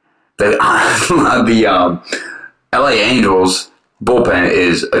 the LA Angels bullpen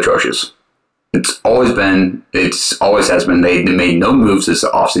is atrocious. It always has been. They made no moves this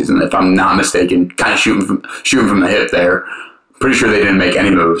offseason, if I'm not mistaken. Kind of shooting from the hip there. Pretty sure they didn't make any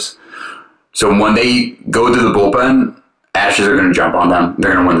moves. So when they go to the bullpen, Ashes are going to jump on them.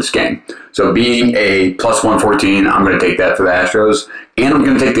 They're going to win this game. So being a plus 114, I'm going to take that for the Astros. And I'm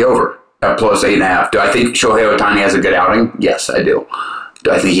going to take the over at plus 8.5. Do I think Shohei Ohtani has a good outing? Yes, I do.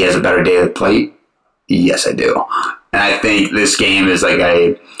 Do I think he has a better day at the plate? Yes, I do. And I think this game is like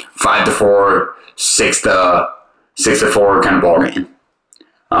a 5-4, 6-4 kind of ball game.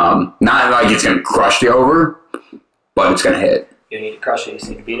 Not like it's going to crush the over, but it's going to hit. You need to crush it. You just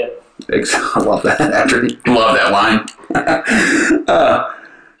need to beat it. I love that. Love that line.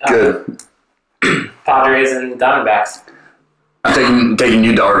 Good. Padres and Diamondbacks. I'm taking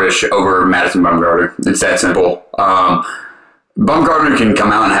Yu Darvish over Madison Bumgarner. It's that simple. Bumgarner can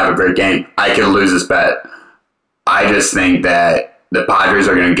come out and have a great game. I could lose this bet. I just think that the Padres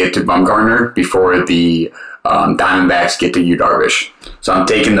are going to get to Bumgarner before the Diamondbacks get to Yu Darvish. So I'm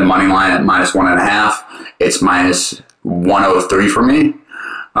taking the money line at minus 1.5. It's minus 103 for me.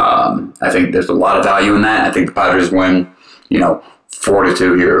 I think there's a lot of value in that. I think the Padres win,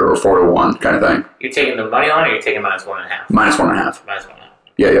 4-2 here or 4-1 kind of thing. You're taking the money line, or you're taking minus 1.5? Minus 1.5. Minus 1.5.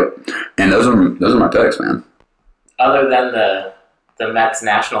 Yeah, yep. And those are my picks, man. Other than the Mets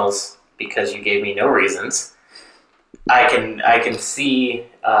Nationals, because you gave me no reasons, I can see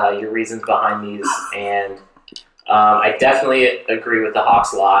your reasons behind these, and I definitely agree with the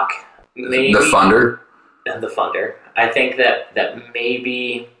Hawks lock. Maybe the Thunder. The Thunder. I think that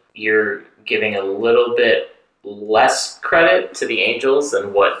maybe you're giving a little bit less credit to the Angels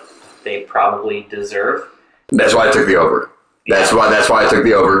than what they probably deserve. That's why I took the over. That's why I took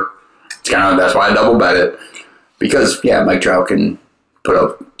the over. That's why I double bet it. Because Mike Trout can put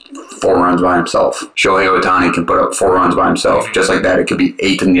up 4 runs by himself. Shohei Ohtani can put up 4 runs by himself. Just like that, it could be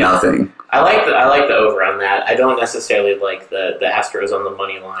 8-0. I like the over on that. I don't necessarily like the Astros on the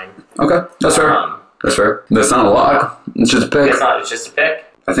money line. Okay, that's fair. That's fair. That's not a lock. It's just a pick. It's just a pick.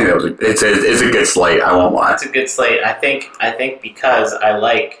 I think it's a good slate. I won't lie. It's a good slate. I think because I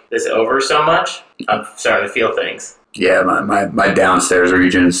like this over so much, I'm starting to feel things. Yeah, my downstairs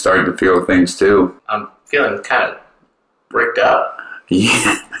region is starting to feel things too. I'm feeling kind of bricked up.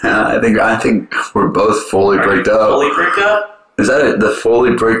 Yeah, I think we're both fully bricked up. Fully bricked up? Is that the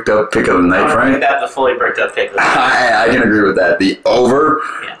fully bricked up pick of the night, Frank? That's the fully bricked up pick of the night. I can agree with that. The over,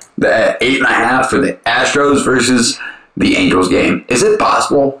 the 8.5 for the Astros versus the Angels game. Is it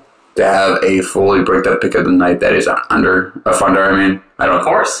possible to have a fully bricked up pick of the night that is under a funder? I mean, Of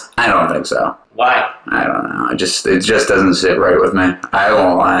course. I don't think so. Why? I don't know. It just doesn't sit right with me. I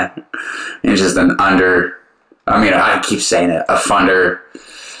won't lie. It's just an under. I mean, I keep saying it. A funder.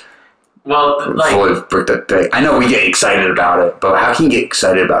 Well, like, fully bricked up pick. I know we get excited about it, but how can you get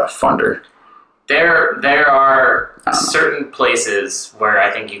excited about a funder? There are certain places where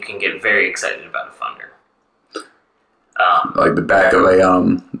I think you can get very excited about a funder. Like the back of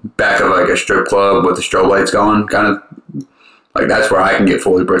like a strip club with the strobe lights going, kind of. Like that's where I can get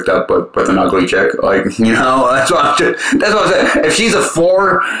fully bricked up, but with an ugly chick. Like that's what I'm saying. If she's a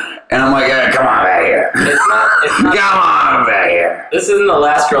 4, and I'm like, hey, come on back here. It's not, come on back here. This isn't the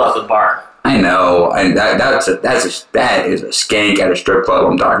last girl at the bar. I know, and that is a skank at a strip club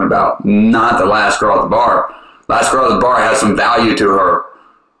I'm talking about, not the last girl at the bar. Last girl at the bar has some value to her.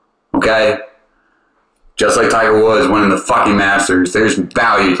 Okay? Just like Tiger Woods winning the fucking Masters, there's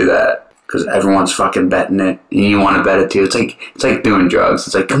value to that. Because everyone's fucking betting it, and you want to bet it too. It's like doing drugs.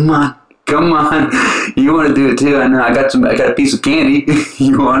 It's like, come on, you want to do it too. I know. I got a piece of candy.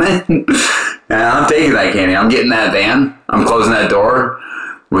 You want it? And I'm taking that candy. I'm getting that van. I'm closing that door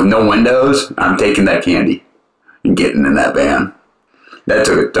with no windows. I'm taking that candy and getting in that van. That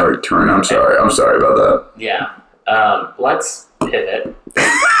took a dark turn. I'm sorry about that. Yeah. Let's pivot.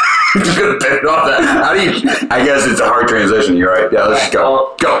 I'm just gonna pivot off that. How do you? I guess it's a hard transition. You're right. Yeah. Let's just go.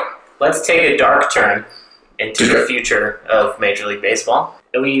 Well, go. Let's take a dark turn into the future of Major League Baseball.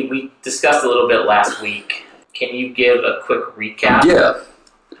 We discussed a little bit last week. Can you give a quick recap? Yeah.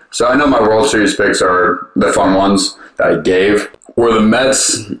 So I know my World Series picks are the fun ones that I gave. Were the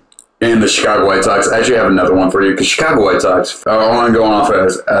Mets and the Chicago White Sox. I actually have another one for you because Chicago White Sox, I want to go off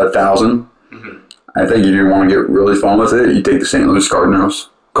as 1,000. Mm-hmm. I think if you want to get really fun with it, you take the St. Louis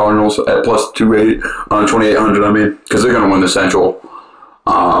Cardinals at plus 2,800, I mean, because they're going to win the Central.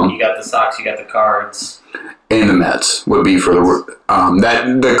 You got the Sox, you got the Cards. And the Mets would be for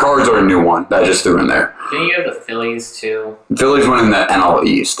the Cards are a new one that I just threw in there. Didn't you have the Phillies too? The Phillies winning the NL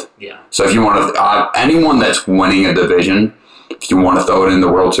East. Yeah. So if you want to, anyone that's winning a division, if you want to throw it in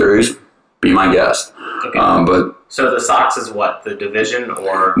the World Series, be my guest. Okay. But so the Sox is what, the division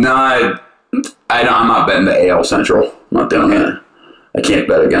or? No, I'm not betting the AL Central. I'm not doing that. I can't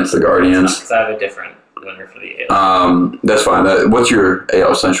bet against the Guardians. Because I have a different winner for the AL. That's fine. What's your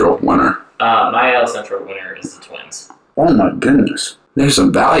AL Central winner? My AL Central winner is the Twins. Oh my goodness. There's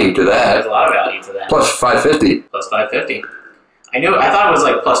some value to that. There's a lot of value to that. Plus 550. Plus 550. I thought it was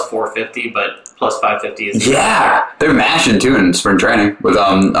like plus 450, but plus 550 is... Yeah. They're mashing too in spring training with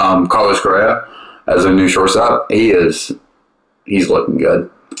Carlos Correa as a new shortstop. He's looking good.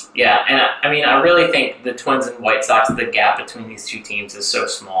 Yeah, and I really think the Twins and White Sox, the gap between these two teams is so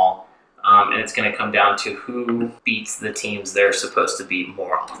small. And it's going to come down to who beats the teams they're supposed to beat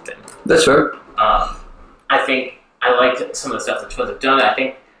more often. That's fair. I think I like some of the stuff the Twins have done.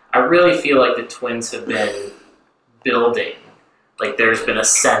 I really feel like the Twins have been building. Like there's been a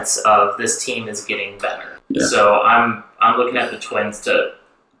sense of this team is getting better. Yeah. So I'm looking at the Twins to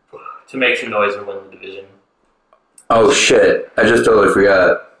make some noise and win the division. Oh shit! I just totally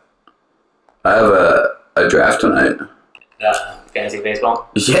forgot. I have a draft tonight. Fantasy baseball?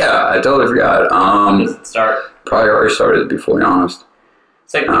 Yeah, I totally forgot. When does it start? Probably already started, to be fully honest.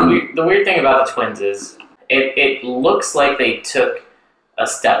 It's like the weird thing about the Twins is it looks like they took a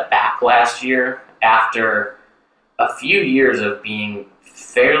step back last year after a few years of being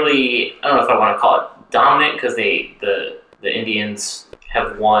fairly, I don't know if I want to call it dominant, because the Indians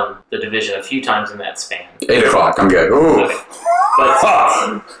have won the division a few times in that span. 8 o'clock, I'm good. Ooh. Okay.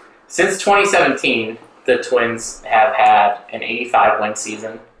 But since 2017, the Twins have had an 85-win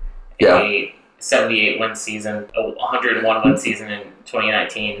season, a 78-win season, a 101-win season in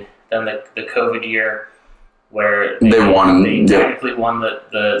 2019, then the COVID year where they technically won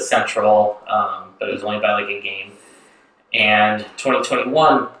the Central, but it was only by like a game. And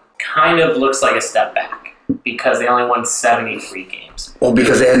 2021 kind of looks like a step back. because they only won 73 games. Well,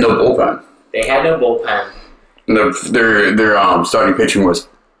 because they had no bullpen. They had no bullpen. Their starting pitching was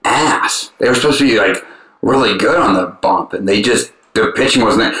ass. They were supposed to be like really good on the bump, and their pitching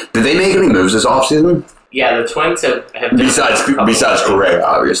wasn't there. Did they make any moves this offseason? Yeah, the Twins have done besides Correa,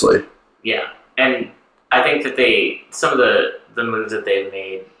 obviously. Yeah, and I think that some of the moves that they've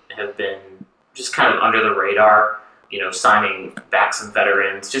made have been just kind of under the radar. Signing back some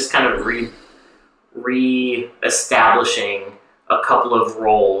veterans, just kind of re-establishing a couple of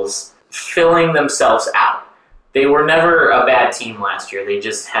roles, filling themselves out. They were never a bad team last year. They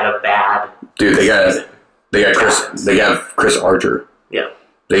just had a bad season. They got Chris Archer. Yeah.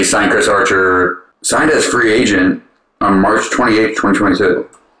 They signed Chris Archer, signed as free agent on March 28th, 2022.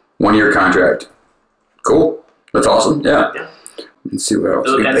 1-year contract. Cool. That's awesome. Yeah. Let's see what else.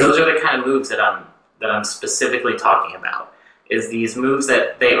 Those are the kind of moves that I'm specifically talking about. Is these moves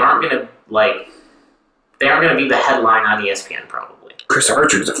that they aren't going to be the headline on ESPN probably. Chris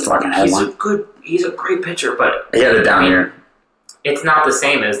Archer's a fucking headline. He's a great pitcher, but he had it down here. It's not the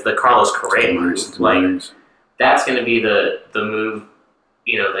same as the Carlos Correa move. That's going to be the move,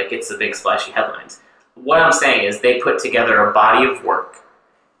 that gets the big splashy headlines. What I'm saying is they put together a body of work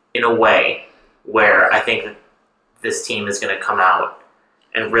in a way where I think that this team is going to come out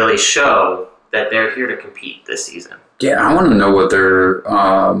and really show that they're here to compete this season. Yeah, I want to know what their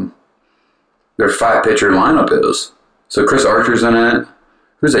 5-pitcher lineup is. So Chris Archer's in it.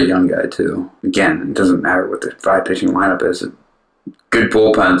 Who's a young guy too? Again, it doesn't matter what the 5-pitching lineup is. Good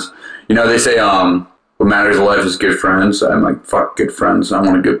bullpens. They say what matters in life is good friends. I'm like, fuck good friends. I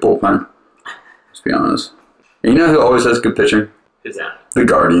want a good bullpen. Let's be honest. And who always has good pitching? Who's that? The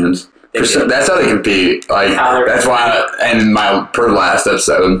Guardians. That's how they compete. That's why in my last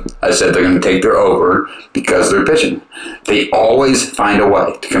episode, I said they're going to take their over because they're pitching. They always find a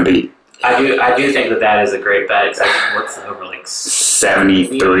way to compete. I do think that is a great bet. It's what's the over,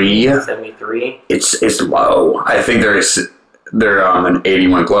 73? 73? It's low. I think they're an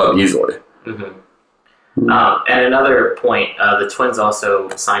 81 club easily. Mm-hmm. And another point, the Twins also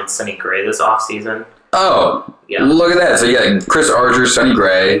signed Sonny Gray this offseason. Oh, yeah. Look at that. So, yeah, Chris Archer, Sonny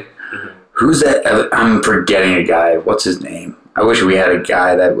Gray. Mm-hmm. Who's that? I'm forgetting a guy. What's his name? I wish we had a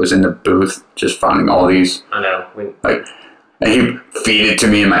guy that was in the booth just finding all these. I know. And he feed it to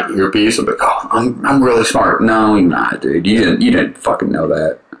me in my earpiece. I'm like, oh, I'm really smart. No, you're not, dude. You didn't fucking know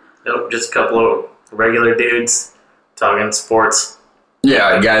that. Nope, just a couple of regular dudes talking sports.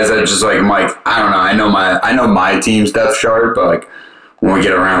 Yeah, guys that just I'm like, I don't know. I know my team's depth chart, but when we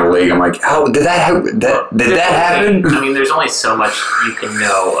get around the league, I'm like, oh, did that happen? I mean, there's only so much you can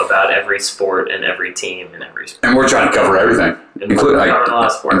know about every sport and every team and every sport. And we're trying to cover everything, including a lot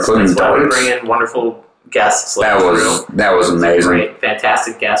of sports. Including That's why we bring in wonderful guests. That was amazing. Great,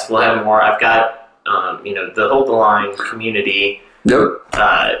 fantastic guests. We'll have more. I've got the Hold the Line community. Yep.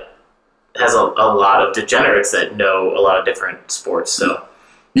 Has a lot of degenerates that know a lot of different sports. So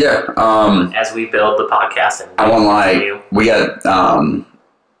yeah. As we build the podcast, and I won't lie, we got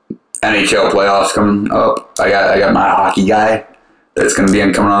NHL playoffs coming up. I got my hockey guy that's going to be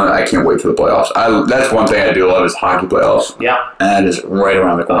coming on. I can't wait for the playoffs. That's one thing I do love is hockey playoffs. Yeah. And that is right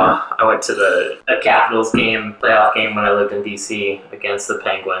around the corner. I went to a Capitals playoff game when I lived in D.C. against the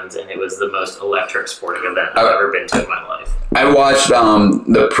Penguins, and it was the most electric sporting event I've ever been to in my life. I watched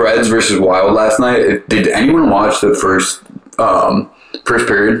the Preds versus Wild last night. Did anyone watch the first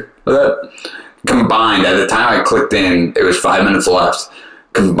period of that? Combined, at the time I clicked in, it was 5 minutes left.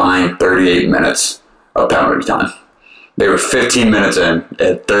 Combined 38 minutes of penalty time. They were 15 minutes in,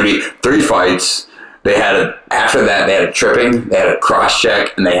 at 30 fights. After that, they had a tripping, they had a cross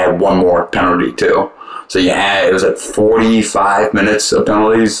check, and they had one more penalty too. So it was 45 minutes of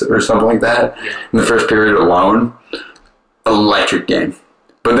penalties or something like that in the first period alone. Electric game.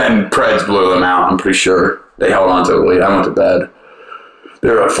 But then Preds blew them out, I'm pretty sure. They held on to the lead. I went to bed. They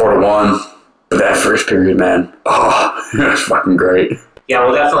were up 4-1. But that first period, man, it was fucking great. Yeah,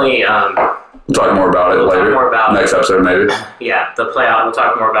 we'll definitely... we'll talk more about it later. Next episode, maybe. Yeah, the playoff. We'll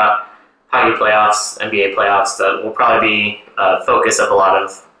talk more about hockey playoffs, NBA playoffs. That will probably be a focus of a lot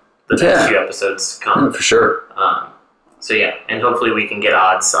of the next few episodes to come. Yeah, for sure. So, yeah, and hopefully we can get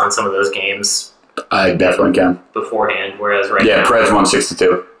odds on some of those games. I definitely can. Beforehand, whereas now... Yeah, Preds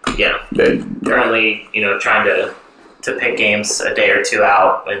 162. Yeah. Currently, trying to pick games a day or two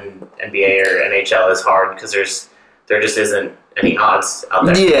out when NBA or NHL is hard because there just isn't any odds out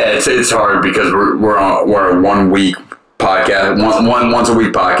there. Yeah, it's hard because we're a 1 week podcast, once a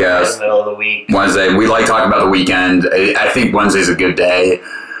week podcast. In the middle of the week. Wednesday. We like talking about the weekend. I think Wednesday's a good day.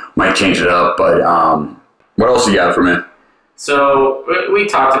 Might change it up, but what else you got for me? So we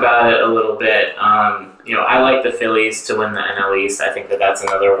talked about it a little bit. I like the Phillies to win the NL East. I think that's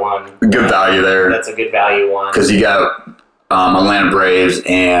another one. Good value there. That's a good value one. Because you got Atlanta Braves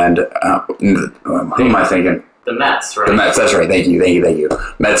and who am I thinking? The Mets, right? The Mets, that's right. Thank you.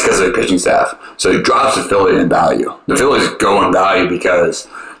 Mets because of the pitching staff. So it drops the Philly in value. The Phillies go in value because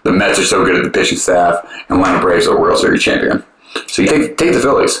the Mets are so good at the pitching staff, and Atlanta Braves are World Series champion. So you take the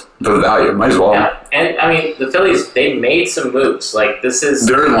Phillies for the value. Might as well. Yeah, and I mean the Phillies, they made some moves. Like their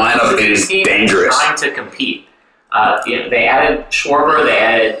lineup is dangerous. Trying to compete. They added Schwarber, they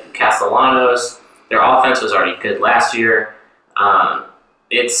added Castellanos. Their offense was already good last year.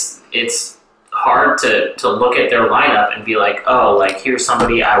 It's hard to look at their lineup and be like, oh, like here's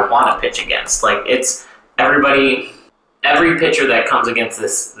somebody I want to pitch against. Like it's every pitcher that comes against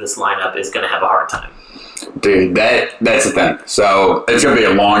this lineup is going to have a hard time. Dude, that's the thing. So it's going to be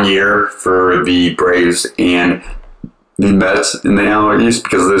a long year for the Braves and the Mets in the NL East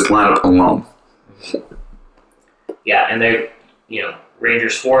because of this lineup alone. Yeah, and Ranger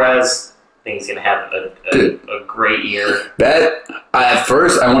Suarez, I think he's going to have a great year. At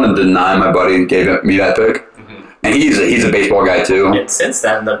first, I wanted to deny my buddy who gave me that pick. Mm-hmm. And he's a baseball guy, too. And since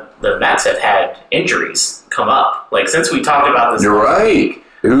then, the Mets have had injuries come up. Like, since we talked about this You're right. week,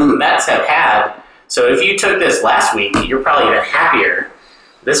 the Mets have had... So if you took this last week, you're probably even happier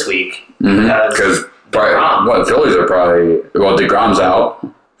this week. Because the Phillies are probably... Well, DeGrom's out.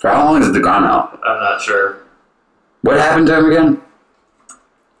 For how long is DeGrom out? I'm not sure. What happened to him again?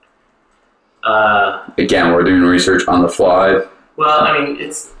 Again, we're doing research on the fly. Well, I mean,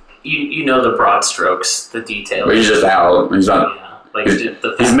 it's you know the broad strokes, the details. But he's just out. He's not... Yeah. Like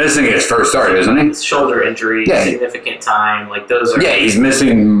he's missing his first start, isn't he? His shoulder injury, significant time. Like those are. Yeah, he's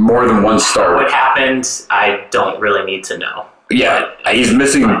missing more than one start. What happened? I don't really need to know. Yeah, he's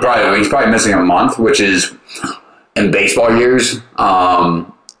missing He's probably missing a month, which is in baseball years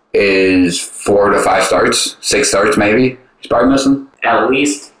is 4 to 5 starts, 6 starts maybe. He's probably missing. At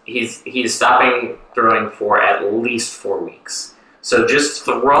least he's stopping throwing for at least 4 weeks. So just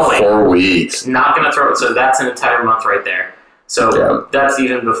throwing 4 weeks. Not going to throw it. So that's an entire month right there. So that's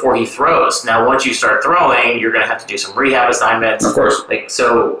even before he throws. Now, once you start throwing, you're going to have to do some rehab assignments. Of course.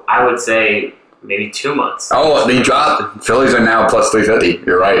 So I would say maybe 2 months. Oh, they dropped. Phillies are now plus 350.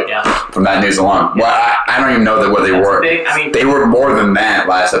 You're right. Yeah. From that news alone. Yeah. Well, I don't even know what they were. They were more than that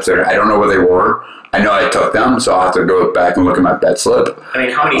last episode. I don't know what they were. I know I took them, so I'll have to go back and look at my bet slip. I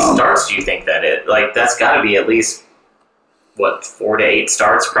mean, how many starts do you think that is? Like, that's got to be at least, 4 to 8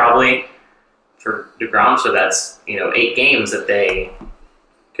 starts probably for DeGrom, so that's 8 games that they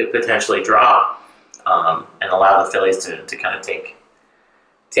could potentially drop, and allow the Phillies to kind of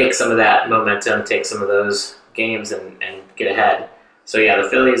take some of that momentum, take some of those games, and get ahead. So yeah, the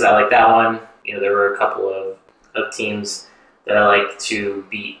Phillies, I like that one. There were a couple of teams that I like to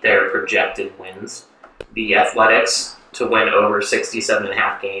beat their projected wins. The Athletics to win over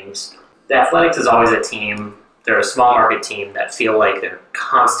 67.5 games. The Athletics is always a team. They're a small market team that feel like they're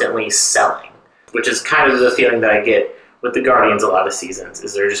constantly selling, which is kind of the feeling that I get with the Guardians a lot of seasons,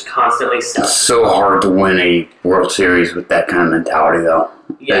 is they're just constantly selling. It's so hard to win a World Series with that kind of mentality, though.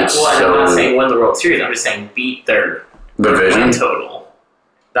 Yeah, I'm not saying win the World Series. I'm just saying beat their win total.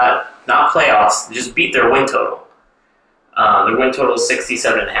 Not playoffs, just beat their win total. Their win total is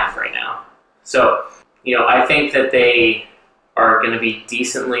 67.5 right now. So, I think that they are going to be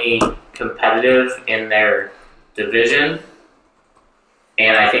decently competitive in their division,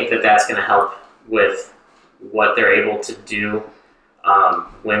 and I think that that's going to help with what they're able to do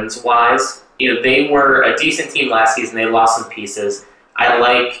wins-wise. They were a decent team last season. They lost some pieces. I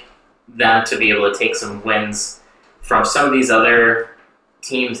like them to be able to take some wins from some of these other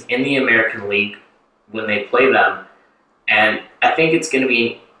teams in the American League when they play them. And I think it's going to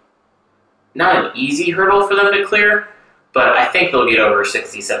be not an easy hurdle for them to clear, but I think they'll get over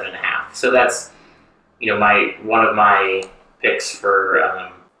 67.5. So that's, one of my picks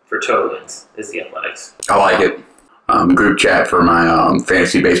for total wins is the Athletics. I like it. Group chat for my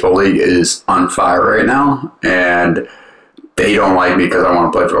fantasy baseball league is on fire right now, and they don't like me because I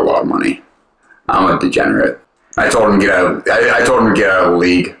want to play for a lot of money. I'm a degenerate. I told him to get out. I told him to get out of the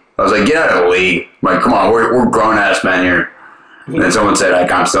league. I was like, get out of the league. I'm like, come on, we're grown ass men here. And then someone said,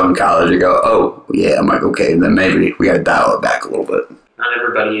 I'm still in college. I go, oh yeah. I'm like, okay. Then maybe we got to dial it back a little bit. Not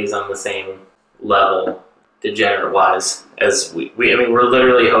everybody is on the same level, degenerate-wise, as we. We're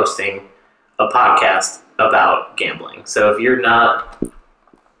literally hosting a podcast about gambling. So if you're not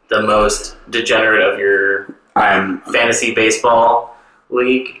the most degenerate of your fantasy baseball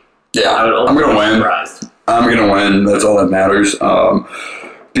league, I would I'm gonna win. Surprised. I'm gonna win. That's all that matters.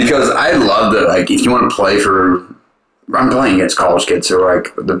 Because I love that. Like, if you want to play for I'm playing against college kids, so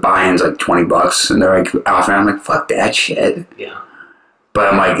like the buy-in's like $20, and they're like offering. I'm like, fuck that shit. Yeah.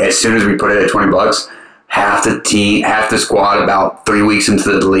 But I'm like, as soon as we put it at $20, half the squad about 3 weeks into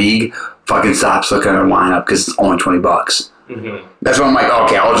the league fucking stops looking at our lineup because it's only $20. Mm-hmm. That's when I'm like,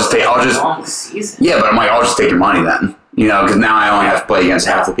 okay, Long season. yeah, but I'm like, I'll just take your money then, because now I only have to play against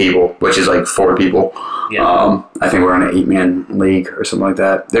half the people, which is like 4 people. Yeah. I think we're in an 8-man league or something like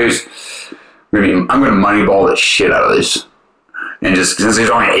that. I'm going to moneyball the shit out of this. And just since there's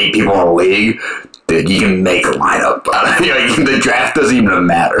only 8 people in the league, dude, you can make a lineup. The draft doesn't even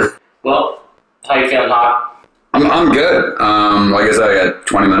matter. Well, how you feeling, Hawk? I'm good. Like I said, I got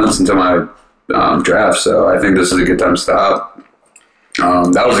 20 minutes until my draft, so I think this is a good time to stop.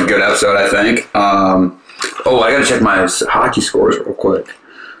 That was a good episode, I think. I got to check my hockey scores real quick.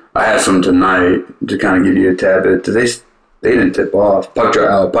 I had some tonight to kind of give you a tad bit. They didn't tip off. Puck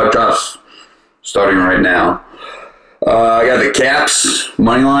drops starting right now. I got the Caps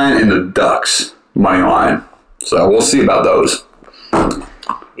money line and the Ducks money line. So we'll see about those.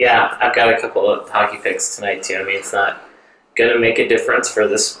 Yeah, I've got a couple of hockey picks tonight too. I mean, it's not going to make a difference for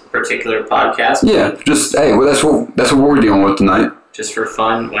this particular podcast. Yeah, that's what we're dealing with tonight. Just for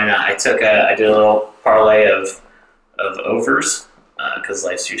fun, why not? I did a little parlay of overs because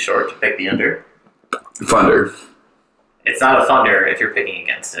life's too short to pick the under. Funder. It's not a funder if you're picking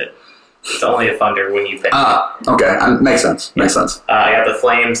against it. It's only a funder when you pick. Okay. Makes sense. Makes sense. I got the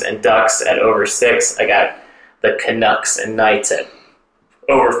Flames and Ducks at over 6. I got the Canucks and Knights at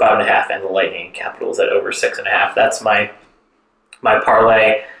over 5.5, and the Lightning and Capitals at over 6.5. That's my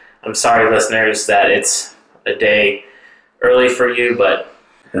parlay. I'm sorry, listeners, that it's a day early for you, but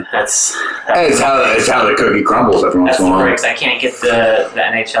that's how the cookie crumbles every once in a while. That's I can't get the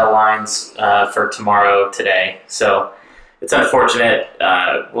NHL lines for tomorrow today, so it's unfortunate.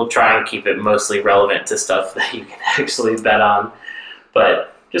 We'll try and keep it mostly relevant to stuff that you can actually bet on,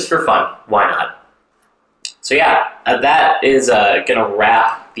 but just for fun, why not? So yeah, that is going to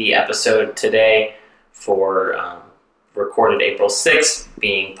wrap the episode today for recorded April 6th,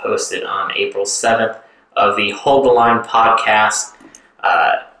 being posted on April 7th of the Hold the Line podcast.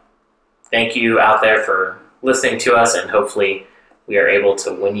 Thank you out there for listening to us, and hopefully we are able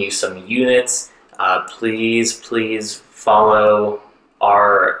to win you some units. Please follow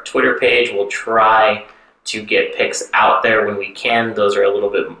our Twitter page. We'll try to get picks out there when we can. Those are a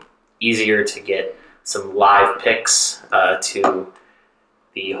little bit easier to get some live picks to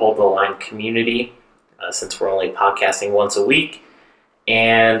the Hold the Line community since we're only podcasting once a week.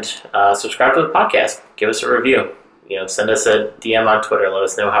 And subscribe to the podcast. Give us a review. Send us a DM on Twitter. Let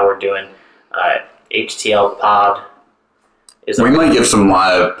us know how we're doing. HTL Pod is. We might give some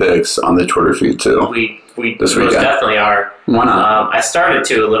live picks on the Twitter feed too. We most definitely are. Why not? I started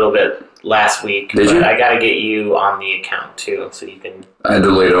to a little bit last week, but I got to get you on the account too, so you can. I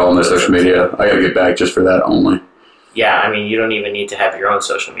deleted all my social media. I got to get back just for that only. Yeah, I mean, you don't even need to have your own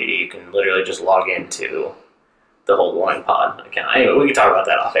social media. You can literally just log into the Hold the Line Pod account. Anyway, we can talk about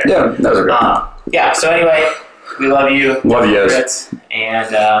that off air. Yeah, that was okay. Yeah. So anyway, we love you. Love you guys.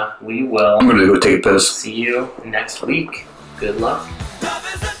 And we will. I'm gonna go take a piss. See you next week. Good luck.